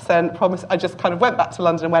 100% promised. I just kind of went back to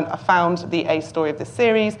London and I found the A story of this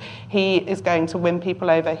series. He is going to win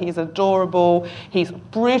people over. He's adorable. He's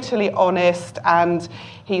brutally honest, and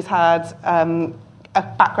he's had a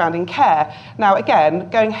background in care. Now,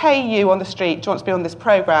 again, going, hey, you on the street, do you want to be on this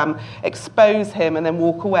programme, expose him and then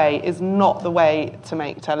walk away is not the way to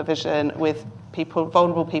make television with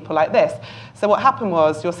vulnerable people like this. So what happened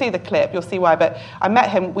was, you'll see the clip, you'll see why, but I met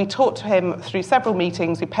him, we talked to him through several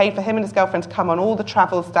meetings, we paid for him and his girlfriend to come on all the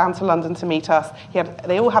travels down to London to meet us.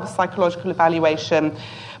 They all have a psychological evaluation,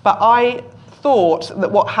 but I thought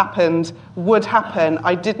that what happened would happen.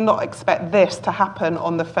 I did not expect this to happen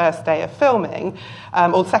on the first day of filming,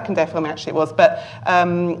 or the second day of filming actually it was, but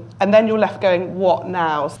and then you're left going, what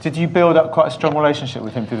now? Did you build up quite a strong relationship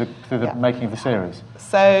with him through the making of the series?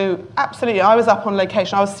 So, absolutely, I was up on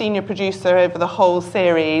location. I was senior producer over the whole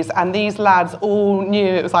series, and these lads all knew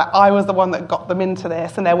it was like I was the one that got them into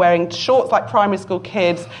this, and they're wearing shorts like primary school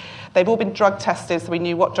kids. They've all been drug tested, so we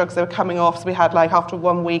knew what drugs they were coming off. So we had, like, after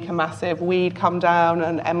 1 week, a massive weed come down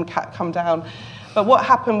and MCAT come down. But what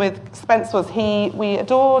happened with Spence was we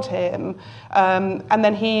adored him, and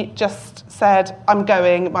then he just said, I'm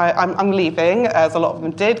going, I'm leaving, as a lot of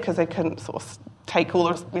them did, because they couldn't sort of take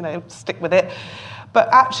all the, stick with it. But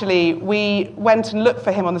actually, we went and looked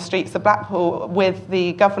for him on the streets of Blackpool with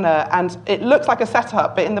the governor, and it looks like a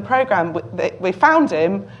setup, but in the programme, we found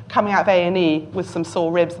him coming out of A&E with some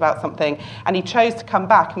sore ribs about something, and he chose to come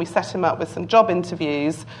back, and we set him up with some job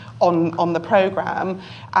interviews on the programme,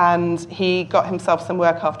 and he got himself some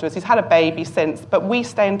work afterwards. He's had a baby since, but we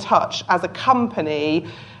stay in touch as a company.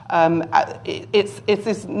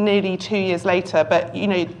 It's nearly 2 years later, but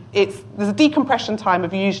there's a decompression time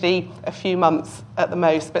of usually a few months at the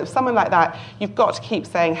most. But with someone like that, you've got to keep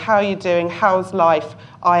saying, how are you doing? How's life?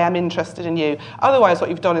 I am interested in you. Otherwise, what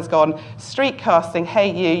you've done is gone street casting.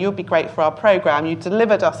 Hey, you'll be great for our programme. You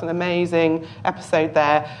delivered us an amazing episode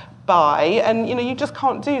there. Bye. And you just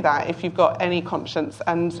can't do that if you've got any conscience.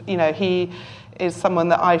 And he is someone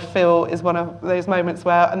that I feel is one of those moments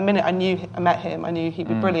where, the minute I met him, I knew he'd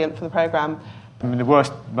be brilliant for the programme. I mean, the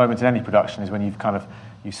worst moment in any production is when you've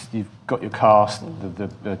got your cast,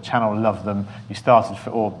 the channel love them,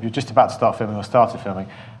 or you're just about to start filming or started filming,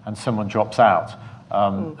 and someone drops out,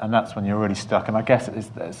 and that's when you're really stuck. And I guess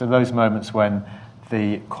it's those moments when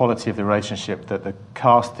the quality of the relationship that the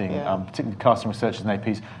casting, particularly casting researchers and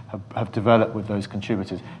APs, have developed with those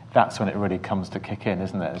contributors, that's when it really comes to kick in,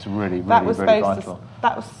 isn't it? It's really vital.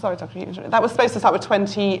 That was supposed to start with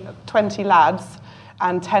 20 lads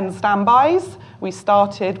and 10 standbys. We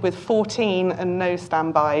started with 14 and no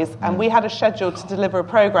standbys, and we had a schedule to deliver a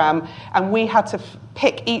programme, and we had to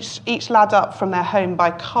pick each lad up from their home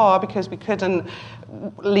by car because we couldn't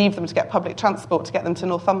leave them to get public transport to get them to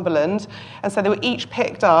Northumberland. And so they were each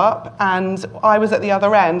picked up, and I was at the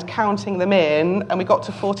other end counting them in, and we got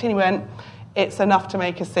to 14 and we went, it's enough to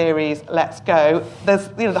make a series, let's go. There's,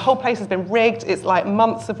 the whole place has been rigged, it's like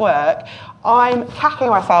months of work. I'm cackling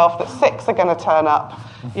myself that 6 are going to turn up,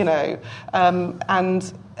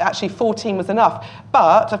 and actually 14 was enough.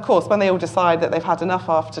 But, of course, when they all decide that they've had enough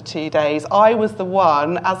after 2 days, I was the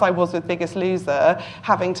one, as I was with Biggest Loser,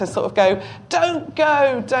 having to sort of go, don't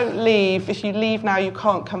go, don't leave. If you leave now, you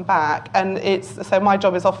can't come back. And so my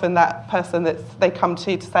job is often that person that they come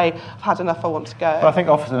to say, I've had enough, I want to go. But I think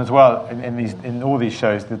often as well, in all these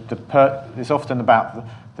shows, it's often about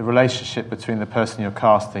the relationship between the person you're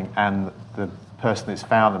casting and the person that's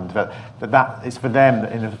found them, that it's for them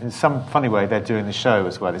that in some funny way they're doing the show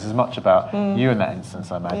as well. It's as much about you in that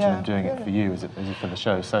instance, I imagine, and doing it for you as it for the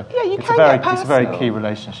show. So it's a very key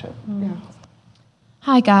relationship.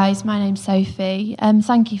 Hi guys, my name's Sophie.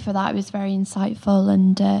 Thank you for that. It was very insightful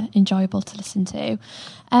and enjoyable to listen to.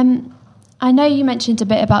 I know you mentioned a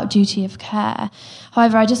bit about duty of care.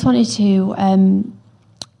 However, I just wanted to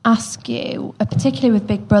ask you, particularly with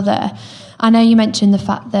Big Brother, I know you mentioned the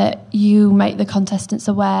fact that you make the contestants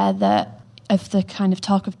aware of the kind of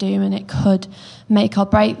talk of doom and it could make or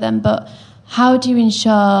break them, but how do you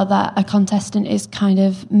ensure that a contestant is kind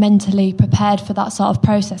of mentally prepared for that sort of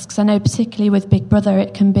process? Because I know particularly with Big Brother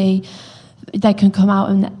it can be, they can come out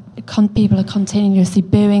and people are continuously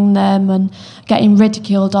booing them and getting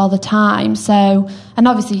ridiculed all the time. So, and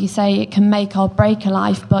obviously you say it can make or break a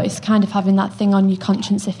life, but it's kind of having that thing on your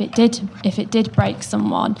conscience if it did break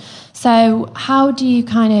someone. So how do you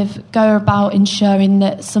kind of go about ensuring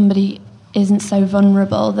that somebody isn't so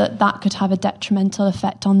vulnerable that could have a detrimental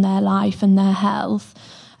effect on their life and their health?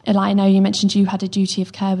 Like, I know you mentioned you had a duty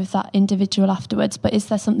of care with that individual afterwards, but is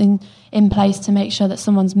there something in place to make sure that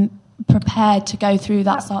someone's prepared to go through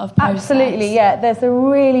that sort of process? Absolutely, yeah. There's a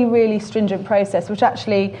really, really stringent process, which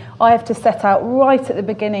actually I have to set out right at the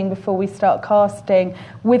beginning before we start casting,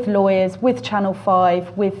 with lawyers, with Channel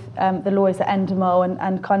 5, with the lawyers at Endemol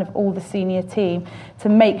and kind of all the senior team, to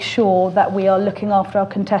make sure that we are looking after our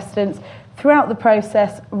contestants throughout the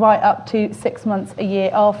process, right up to 6 months, a year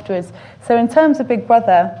afterwards. So in terms of Big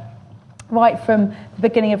Brother, right from the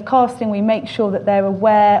beginning of casting, we make sure that they're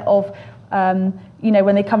aware of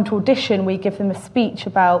when they come to audition, we give them a speech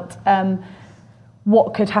about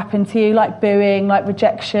what could happen to you, like booing, like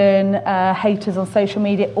rejection, haters on social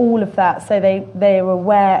media, all of that. So they are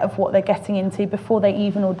aware of what they're getting into before they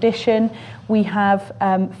even audition. We have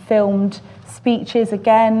filmed speeches,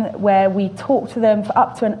 again, where we talk to them for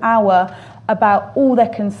up to an hour about all their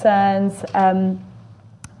concerns,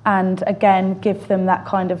 and again give them that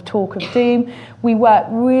kind of talk of doom. We work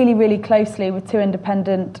really, really closely with 2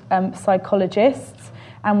 independent psychologists,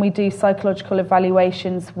 and we do psychological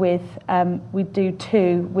evaluations with, we do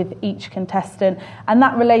 2 with each contestant, and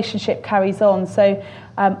that relationship carries on. So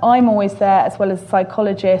I'm always there as well as a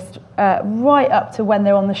psychologist right up to when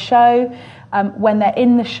they're on the show. When they're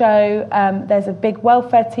in the show, there's a big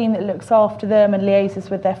welfare team that looks after them and liaises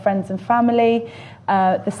with their friends and family.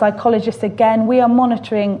 The psychologists, again, we are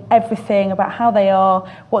monitoring everything about how they are,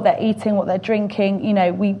 what they're eating, what they're drinking. You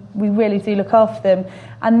know, we really do look after them.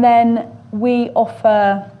 And then we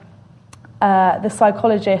offer the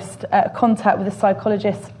psychologist contact with the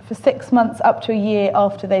psychologist for 6 months up to a year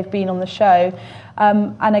after they've been on the show.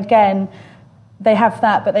 And again, they have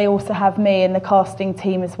that, but they also have me and the casting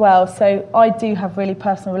team as well. So I do have really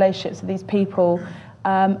personal relationships with these people.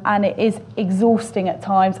 And it is exhausting at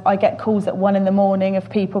times. I get calls at 1 a.m. of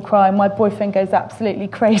people crying. My boyfriend goes absolutely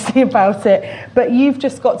crazy about it. But you've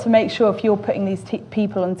just got to make sure if you're putting these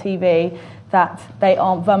people on TV that they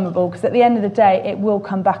aren't vulnerable, because at the end of the day, it will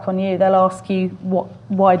come back on you. They'll ask you,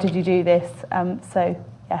 why did you do this? So,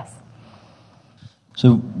 yes.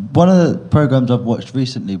 So one of the programmes I've watched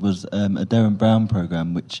recently was a Derren Brown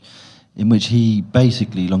programme, in which he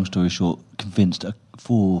basically, long story short, convinced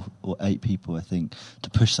 4 or 8 people, I think, to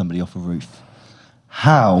push somebody off a roof.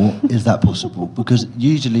 How is that possible? Because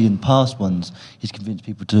usually in past ones, he's convinced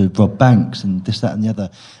people to rob banks and this, that and the other.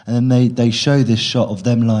 And then they show this shot of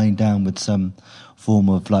them lying down with some form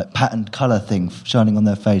of like patterned colour thing shining on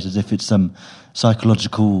their face as if it's some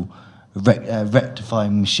psychological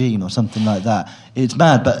rectifying machine or something like that. It's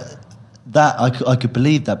mad, but that I could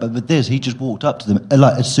believe that. But with this, he just walked up to them.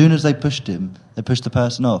 Like, as soon as they pushed the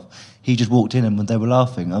person off, he just walked in, and when they were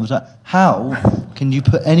laughing, I was like, how can you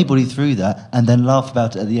put anybody through that and then laugh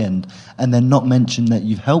about it at the end and then not mention that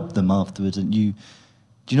you've helped them afterwards? And do you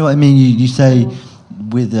know what I mean? You say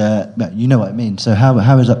with, you know what I mean. So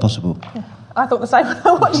how is that possible? Yeah. I thought the same when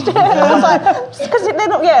I watched it. I was like, because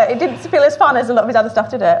it didn't feel as fun as a lot of his other stuff,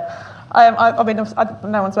 did it? I mean,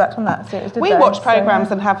 no one's worked on that series, did we they? Watch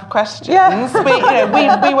programmes and have questions. Yeah.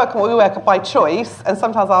 we work by choice, and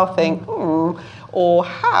sometimes I'll think, or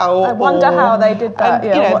how. I wonder how they did that.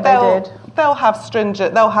 And, what they did. they'll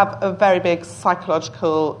have a very big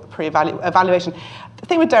psychological evaluation. The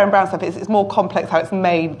thing with Derren Brown stuff is it's more complex how it's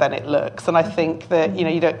made than it looks, and I think that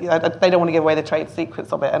they don't want to give away the trade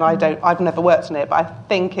secrets of it, and I've never worked on it, but I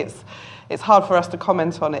think it's hard for us to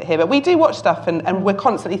comment on it here. But we do watch stuff, and we're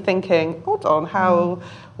constantly thinking, hold on, how,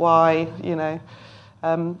 why,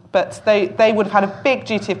 but they would have had a big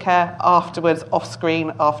duty of care afterwards,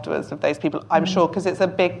 off-screen afterwards, of those people, I'm sure, because it's a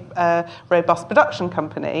big, robust production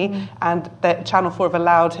company, and Channel 4 have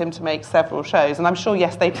allowed him to make several shows. And I'm sure,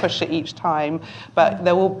 yes, they push it each time, but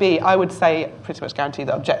there will be, I would say, pretty much guaranteed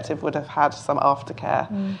that Objective would have had some aftercare.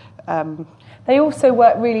 They also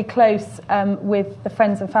work really close with the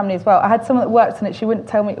friends and family as well. I had someone that worked on it. She wouldn't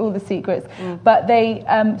tell me all the secrets. But they,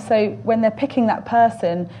 so when they're picking that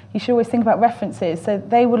person, you should always think about references. So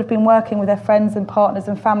they would have been working with their friends and partners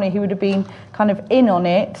and family who would have been kind of in on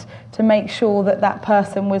it to make sure that that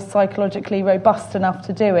person was psychologically robust enough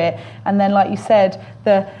to do it. And then, like you said,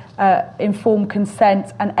 the informed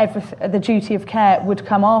consent and the duty of care would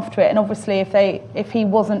come after it. And obviously, if he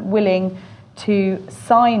wasn't willing to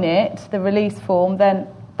sign it, the release form, then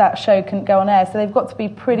that show couldn't go on air. So they've got to be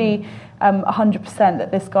pretty 100%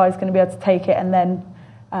 that this guy's going to be able to take it and then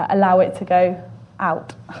allow it to go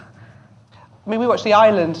out. I mean, we watch The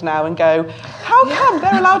Island now and go, how come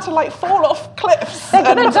they're allowed to fall off cliffs? They're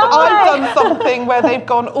going to die. I've done something where they've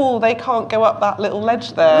gone, they can't go up that little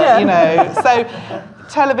ledge there, So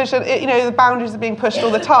television, the boundaries are being pushed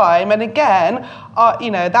all the time. And again,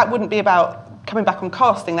 that wouldn't be about coming back on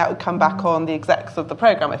casting, that would come back on the execs of the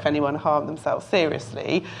programme if anyone harmed themselves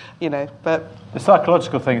seriously, but... The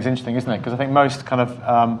psychological thing is interesting, isn't it? Because I think most kind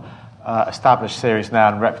of established series now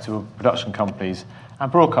and reputable production companies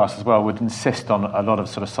and broadcast as well would insist on a lot of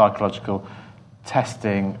sort of psychological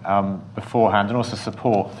testing beforehand and also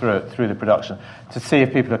support through the production to see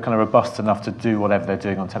if people are kind of robust enough to do whatever they're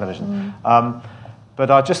doing on television. But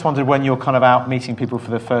I just wondered, when you're kind of out meeting people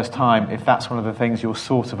for the first time, if that's one of the things you're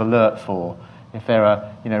sort of alert for, if there are,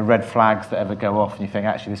 red flags that ever go off and you think,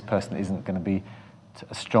 actually, this person isn't going to be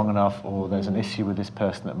strong enough, or there's an issue with this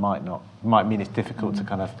person that might mean it's difficult to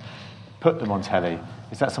kind of put them on telly.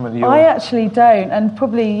 Is that something that you're... I actually don't, and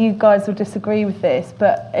probably you guys will disagree with this,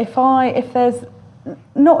 but if there's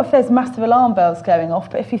massive alarm bells going off,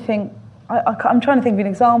 but if you think... I'm trying to think of an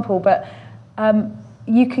example, but...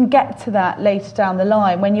 you can get to that later down the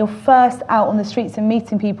line. When you're first out on the streets and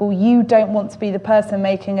meeting people, you don't want to be the person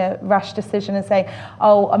making a rash decision and saying,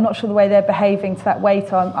 I'm not sure the way they're behaving to that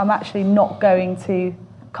waiter, I'm actually not going to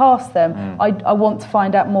cast them. I want to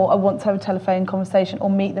find out more. I want to have a telephone conversation or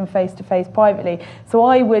meet them face-to-face privately. So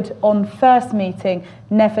I would, on first meeting,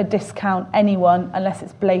 never discount anyone unless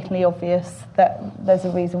it's blatantly obvious that there's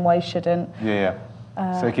a reason why you shouldn't.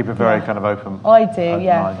 So you keep it very kind of open. I do,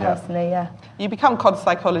 personally. You become cod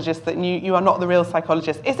psychologists, that you are not the real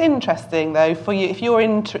psychologist. It's interesting, though, for you, if you're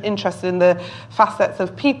interested in the facets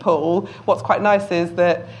of people, what's quite nice is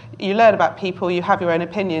that you learn about people, you have your own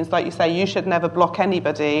opinions. Like you say, you should never block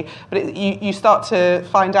anybody, but you start to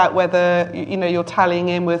find out whether you're tallying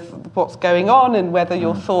in with what's going on and whether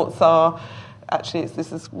your thoughts are... Actually,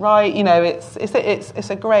 this is right. It's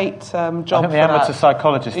a great job. I think the amateur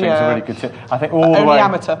psychologist thing is a really good tip. I think all the Only way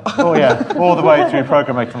amateur. All the way through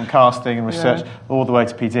programme making, from casting and research, all the way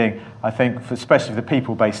to PDing. I think, especially for the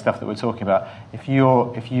people-based stuff that we're talking about, if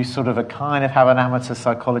you sort of kind of have an amateur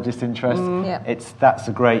psychologist interest, that's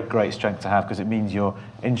a great strength to have, because it means you're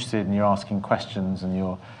interested and you're asking questions and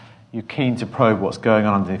you're keen to probe what's going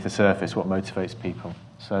on underneath the surface, what motivates people.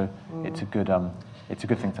 So it's a good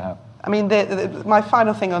thing to have. I mean, my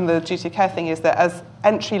final thing on the duty of care thing is that as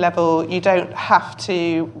entry level, you don't have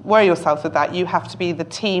to worry yourself with that. You have to be the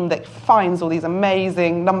team that finds all these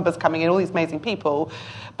amazing numbers coming in, all these amazing people.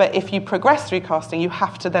 But if you progress through casting, you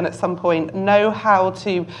have to then at some point know how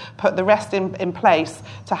to put the rest in place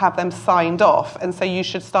to have them signed off. And so you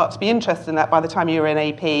should start to be interested in that by the time you're in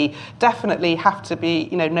AP. Definitely have to be,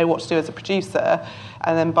 know what to do as a producer.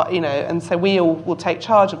 And then, and so we all will take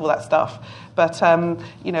charge of all that stuff. But,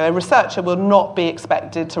 a researcher will not be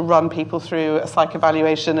expected to run people through a psych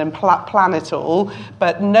evaluation and plan it all.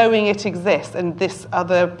 But knowing it exists and this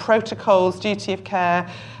other protocols, duty of care,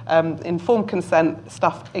 informed consent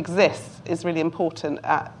stuff exists is really important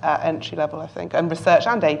at entry level, I think, and research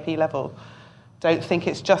and AP level. Don't think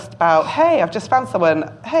it's just about, hey, I've just found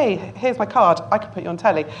someone, hey, here's my card, I can put you on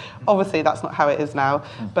telly. Obviously, that's not how it is now,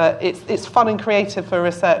 but it's fun and creative for a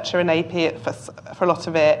researcher and AP for a lot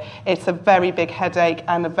of it. It's a very big headache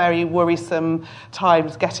and a very worrisome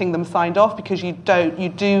times getting them signed off, because you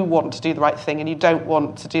do want to do the right thing and you don't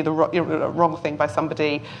want to do the wrong thing by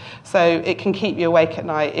somebody. So it can keep you awake at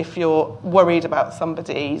night if you're worried about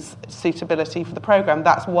somebody's suitability for the programme.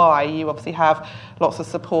 That's why you obviously have lots of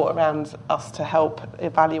support around us to help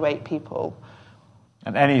evaluate people.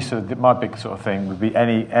 And my big sort of thing would be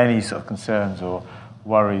any sort of concerns or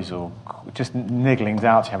worries or just niggling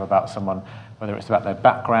doubts you have about someone, whether it's about their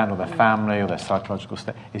background or their family or their psychological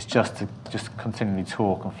state. It's just to continually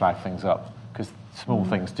talk and flag things up, because small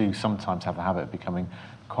things do sometimes have a habit of becoming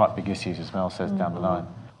quite big issues, as Mel says, down the line.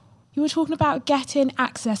 You were talking about getting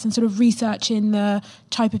access and sort of researching the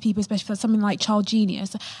type of people, especially for something like Child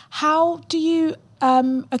Genius. How do you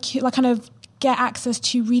get access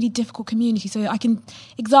to really difficult communities? So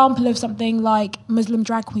example of something like Muslim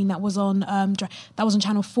drag queen that was on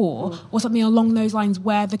Channel 4, or something along those lines,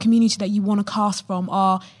 where the community that you want to cast from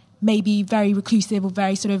are maybe very reclusive or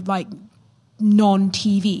very sort of like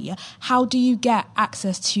non-TV. How do you get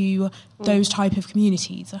access to those type of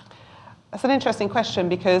communities? That's an interesting question,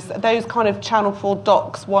 because those kind of Channel 4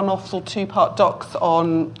 docs, one-offs or two-part docs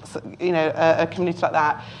on, a community like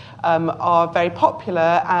that, are very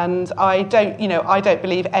popular, and I don't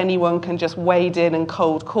believe anyone can just wade in and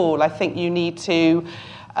cold call. I think you need to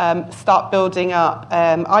start building up.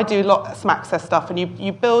 I do a lot of some access stuff, and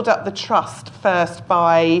you build up the trust first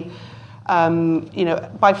by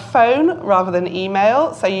phone rather than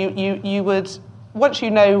email. So you would, once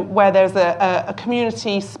you know where there's a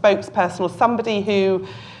community spokesperson or somebody who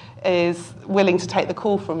is willing to take the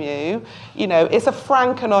call from you, it's a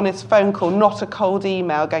frank and honest phone call, not a cold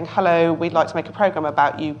email going, hello, we'd like to make a programme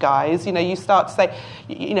about you guys. You start to say,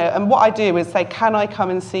 and what I do is say, can I come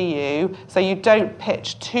and see you? So you don't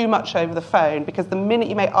pitch too much over the phone, because the minute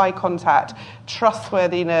you make eye contact,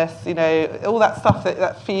 trustworthiness, all that stuff,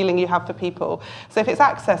 that feeling you have for people. So if it's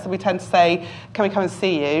access, we tend to say, can we come and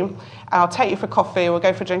see you? And I'll take you for coffee, or we'll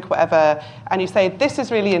go for a drink, or whatever. And you say, this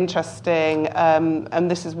is really interesting,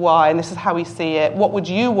 and this is why, and this is how we see it. What would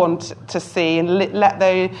you want to see? And let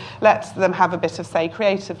them have a bit of say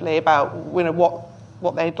creatively about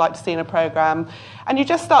what they'd like to see in a programme. And you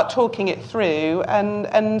just start talking it through, and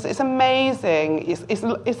it's amazing.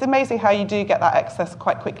 It's amazing how you do get that access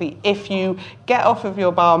quite quickly if you get off of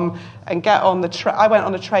your bum and get on the train. I went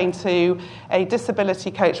on a train to a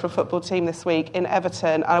disability coach for a football team this week in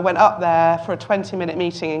Everton, and I went up there for a 20-minute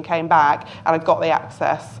meeting and came back, and I got the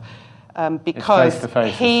access because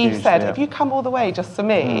he said, have you come all the way just for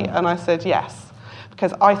me? And I said, yes,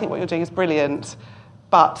 because I think what you're doing is brilliant.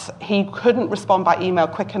 But he couldn't respond by email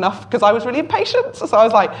quick enough because I was really impatient. So I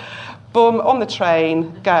was like, boom, on the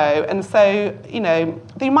train, go. And so,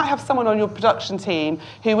 you might have someone on your production team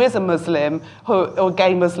who is a Muslim or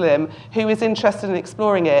gay Muslim who is interested in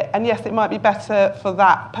exploring it. And yes, it might be better for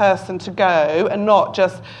that person to go and not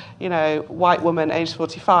just, white woman, age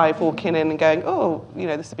 45, walking in and going, oh,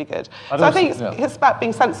 this would be good. I think it's about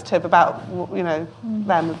being sensitive about, them,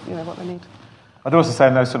 what they need. I'd also say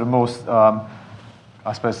in those sort of more...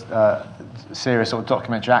 serious or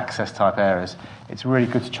documentary access type areas, it's really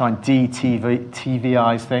good to try and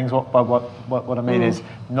TVize things. What I mean is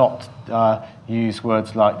not use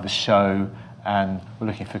words like the show and we're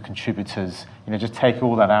looking for contributors. Just take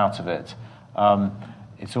all that out of it.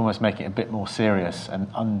 It's almost making it a bit more serious and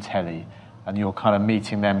untelly, and you're kind of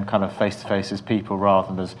meeting them kind of face to face as people rather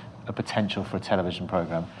than as a potential for a television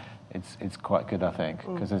programme. It's quite good, I think,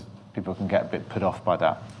 because people can get a bit put off by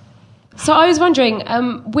that. So I was wondering,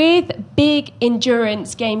 with big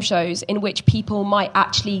endurance game shows in which people might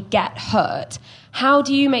actually get hurt, how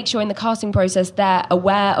do you make sure in the casting process they're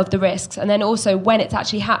aware of the risks? And then also when it's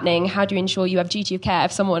actually happening, how do you ensure you have duty of care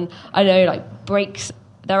if someone, breaks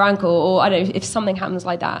their ankle, or if something happens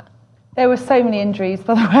like that? There were so many injuries,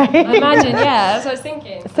 by the way. I imagine, yeah, that's what I was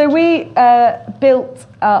thinking. So we built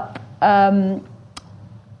up...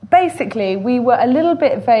 Basically, we were a little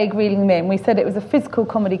bit vague reeling them in. We said it was a physical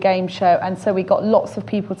comedy game show, and so we got lots of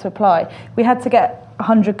people to apply. We had to get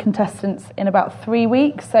 100 contestants in about 3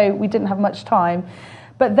 weeks, so we didn't have much time.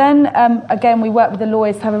 But then, again, we worked with the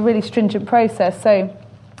lawyers to have a really stringent process. So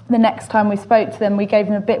the next time we spoke to them, we gave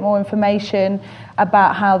them a bit more information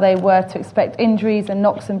about how they were to expect injuries and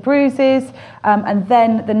knocks and bruises. And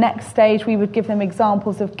then the next stage, we would give them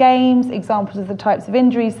examples of games, examples of the types of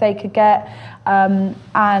injuries they could get.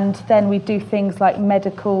 And then we do things like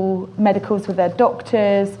medicals with their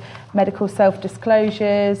doctors, medical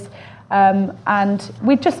self-disclosures. And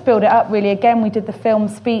we just built it up really. Again, we did the film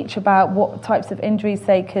speech about what types of injuries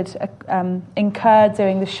they could incur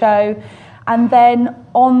during the show. And then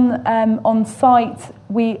on site,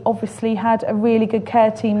 we obviously had a really good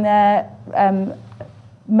care team there,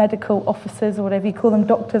 medical officers or whatever you call them,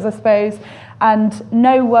 doctors, I suppose. And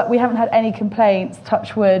we haven't had any complaints,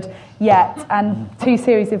 touch wood, yet. And 2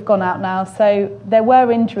 series have gone out now. So there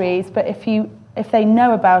were injuries, but if they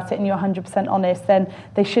know about it and you're 100% honest, then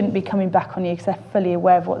they shouldn't be coming back on you because they're fully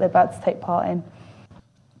aware of what they're about to take part in.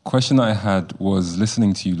 Question that I had was,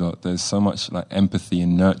 listening to you lot, there's so much like empathy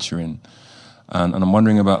and nurturing. And I'm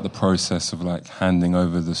wondering about the process of like handing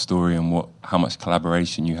over the story and how much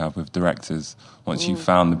collaboration you have with directors. Once you've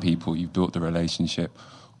found the people, you've built the relationship,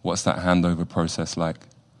 what's that handover process like?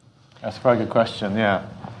 That's a very good question, yeah.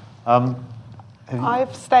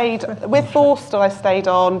 I've stayed with Borstal. I stayed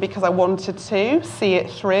on because I wanted to see it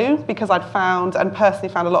through, because I'd found and personally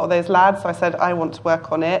found a lot of those lads. So I said I want to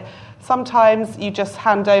work on it. Sometimes you just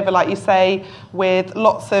hand over, like you say, with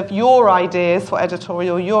lots of your ideas for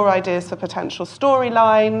editorial, your ideas for potential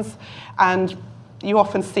storylines, and you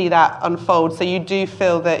often see that unfold, so you do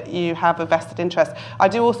feel that you have a vested interest. I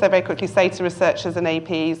do also very quickly say to researchers and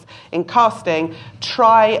APs in casting,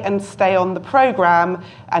 try and stay on the programme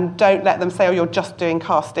and don't let them say, oh, you're just doing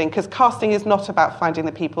casting, because casting is not about finding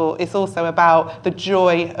the people, it's also about the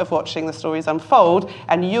joy of watching the stories unfold,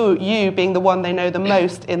 and you being the one they know the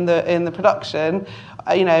most in the production,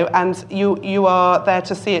 and you are there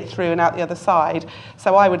to see it through and out the other side.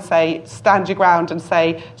 So I would say, stand your ground and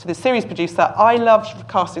say to the series producer, I loved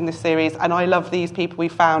casting this series and I love these people we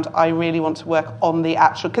found. I really want to work on the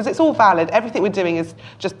actual, because it's all valid. Everything we're doing is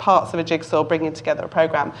just parts of a jigsaw bringing together a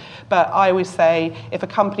programme. But I always say, if a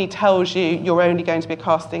company tells you you're only going to be a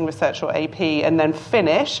casting, research or AP and then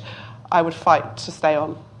finish, I would fight to stay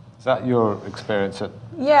on. Is that your experience at...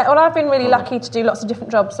 Yeah, well, I've been really lucky to do lots of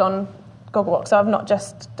different jobs on Gogglebox. So I've not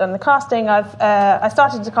just done the casting. I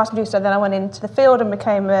started as a casting producer, then I went into the field and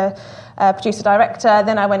became a producer-director.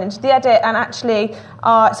 Then I went into the edit, and actually,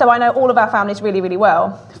 so I know all of our families really, really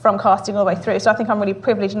well, from casting all the way through. So I think I'm really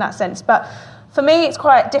privileged in that sense. But for me, it's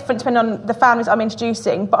quite different depending on the families I'm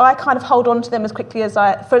introducing, but I kind of hold on to them as quickly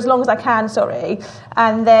for as long as I can,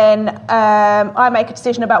 and then I make a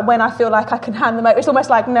decision about when I feel like I can hand them over. It's almost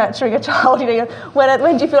like nurturing a child,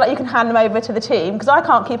 when do you feel like you can hand them over to the team? Because I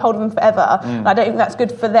can't keep hold of them forever, and I don't think that's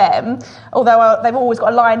good for them, although they've always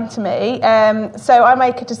got a line to me. So I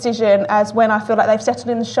make a decision as when I feel like they've settled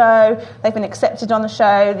in the show, they've been accepted on the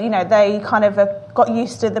show, they kind of got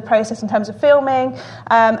used to the process in terms of filming,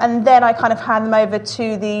 and then I kind of hand them over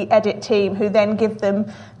to the edit team, who then give them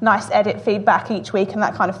nice edit feedback each week and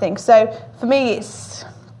that kind of thing. So for me, it's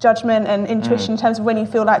judgment and intuition in terms of when you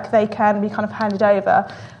feel like they can be kind of handed over.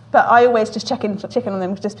 But I always just check in on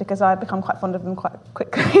them, just because I become quite fond of them quite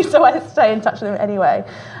quickly, so I stay in touch with them anyway.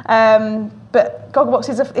 But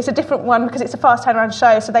Gogglebox is a different one because it's a fast turnaround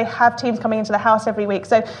show, so they have teams coming into the house every week.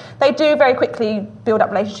 So they do very quickly build up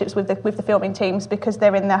relationships with the filming teams because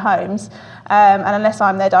they're in their homes. And unless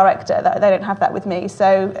I'm their director, they don't have that with me.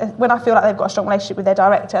 So when I feel like they've got a strong relationship with their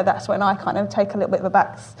director, that's when I kind of take a little bit of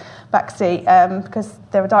a backseat, because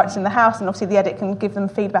there are directors in the house, and obviously the edit can give them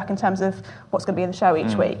feedback in terms of what's going to be in the show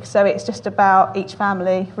each week. So it's just about each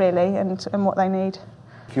family, really, and what they need.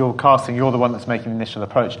 If you're casting, you're the one that's making the initial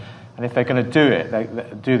approach. And if they're going to do it, they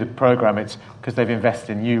do the programme, it's because they've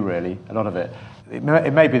invested in you, really, a lot of it. It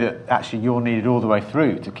may be that actually you're needed all the way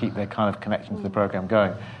through to keep their kind of connection to the programme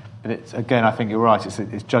going. But it's, again, I think you're right,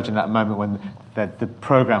 it's judging that moment when the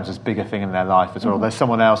programme's as big a thing in their life as well. There's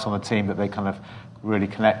someone else on the team that they kind of really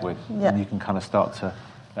connect with, and you can kind of start to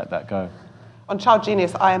let that go. On Child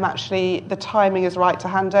Genius, the timing is right to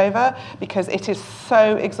hand over, because it is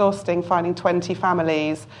so exhausting finding 20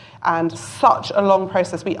 families and such a long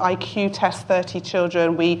process. We IQ test 30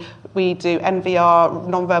 children, we do NVR,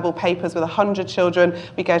 non-verbal papers with 100 children,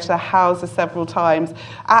 we go to their houses several times.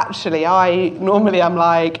 Actually, I'm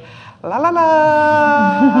like, la la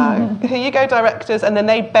la, here you go, directors, and then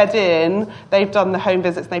they bed in, they've done the home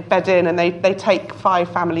visits, and they bed in, and they take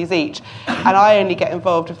 5 families each, and I only get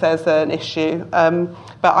involved if there's an issue, but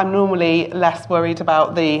I'm normally less worried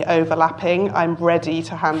about the overlapping. I'm ready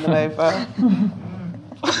to hand them over.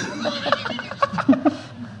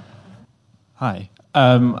 Hi.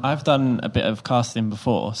 I've done a bit of casting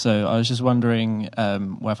before, so I was just wondering,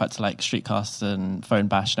 where I've had to street cast and phone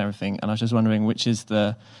bash and everything, and I was just wondering which is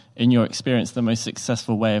in your experience, the most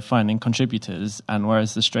successful way of finding contributors, and where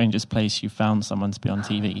is the strangest place you found someone to be on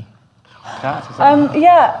TV?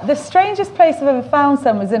 Yeah, the strangest place I've ever found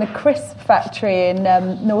some was in a crisp factory in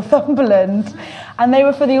Northumberland, and they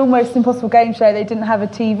were for the Almost Impossible game show. They didn't have a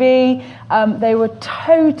TV. They were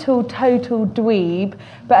total dweeb,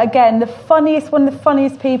 but again, one of the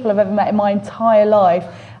funniest people I've ever met in my entire life.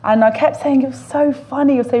 And I kept saying, "You're so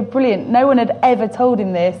funny, you're so brilliant." No one had ever told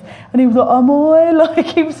him this, and he was like, "Am I?" Like,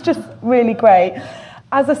 he was just really great.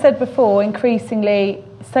 As I said before, increasingly,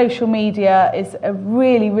 social media is a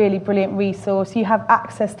really brilliant resource. You have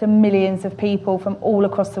access to millions of people from all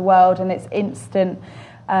across the world, and it's instant.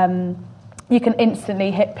 You can instantly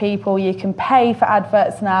hit people. You can pay for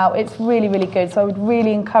adverts now. It's really good. So I would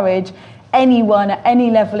really encourage anyone at any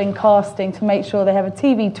level in casting to make sure they have a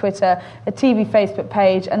TV Twitter, a TV Facebook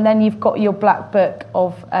page, and then you've got your black book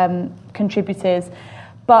of contributors.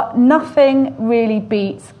 But nothing really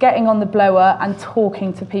beats getting on the blower and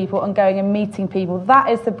talking to people and going and meeting people. That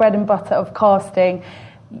is the bread and butter of casting.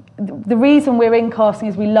 The reason we're in casting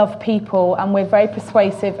is we love people, and we're very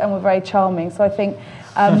persuasive and we're very charming. So I think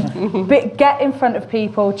get in front of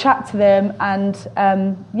people, chat to them, and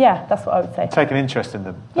that's what I would say. Take an interest in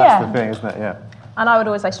them. That's the thing, isn't it? Yeah. And I would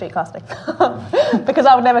always say street casting because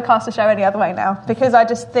I would never cast a show any other way now, because I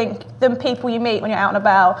just think the people you meet when you're out and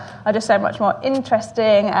about are just so much more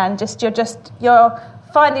interesting, and you're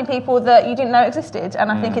finding people that you didn't know existed,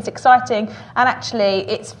 and I think it's exciting, and actually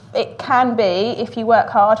it can be, if you work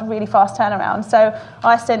hard, a really fast turnaround. So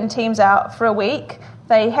I send teams out for a week,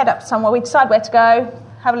 they head up somewhere, we decide where to go,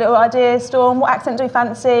 have a little idea storm, what accent do we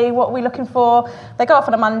fancy, what are we looking for. They go off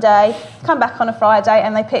on a Monday, come back on a Friday,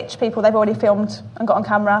 and they pitch people they've already filmed and got on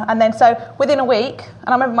camera. And then so within a week, and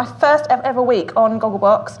I remember my first ever week on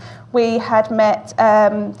Gogglebox, we had met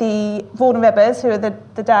the Vorden Webbers, who are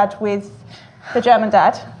the dad with the German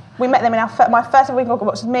dad. We met them in my first ever week on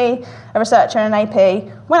Gogglebox. Was me, a researcher and an AP.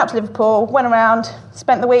 Went up to Liverpool, went around,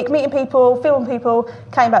 spent the week meeting people, filming people,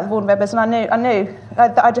 came back to the Vorden Webbers, and I knew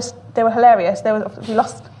that they were hilarious. We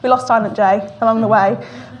lost Silent J along the way,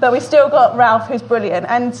 but we still got Ralph, who's brilliant.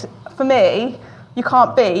 And for me, you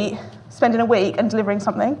can't beat spending a week and delivering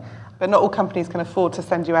something. But not all companies can afford to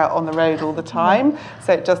send you out on the road all the time.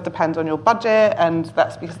 So it does depend on your budget, and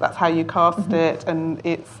that's because that's how you cast it. And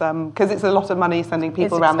it's because it's a lot of money sending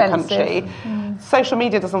people around the country. Social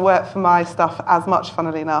media doesn't work for my stuff as much,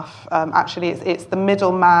 funnily enough. Actually, it's the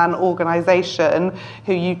middleman organisation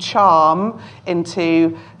who you charm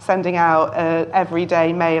into sending out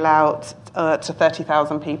everyday mail out to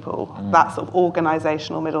 30,000 people. That sort of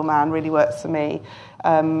organisational middleman really works for me.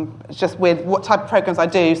 Just with what type of programs I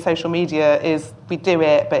do, social media is, we do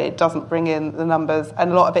it, but it doesn't bring in the numbers,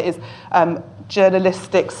 and a lot of it is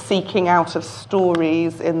journalistic seeking out of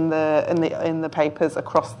stories in the papers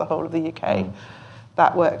across the whole of the UK.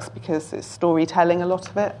 That works because it's storytelling, a lot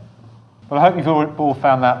of it. Well, I hope you've all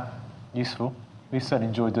found that useful. We've certainly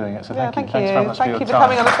enjoyed doing it, so thank you. Thanks very much for your time. Thank you for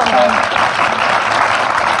coming on the Sunday.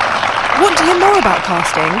 Want to hear more about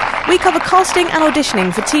casting? We cover casting and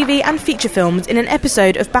auditioning for TV and feature films in an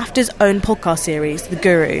episode of BAFTA's own podcast series, The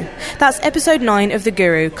Guru. That's episode 9 of The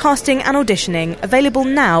Guru, Casting and Auditioning, available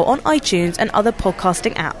now on iTunes and other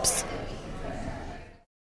podcasting apps.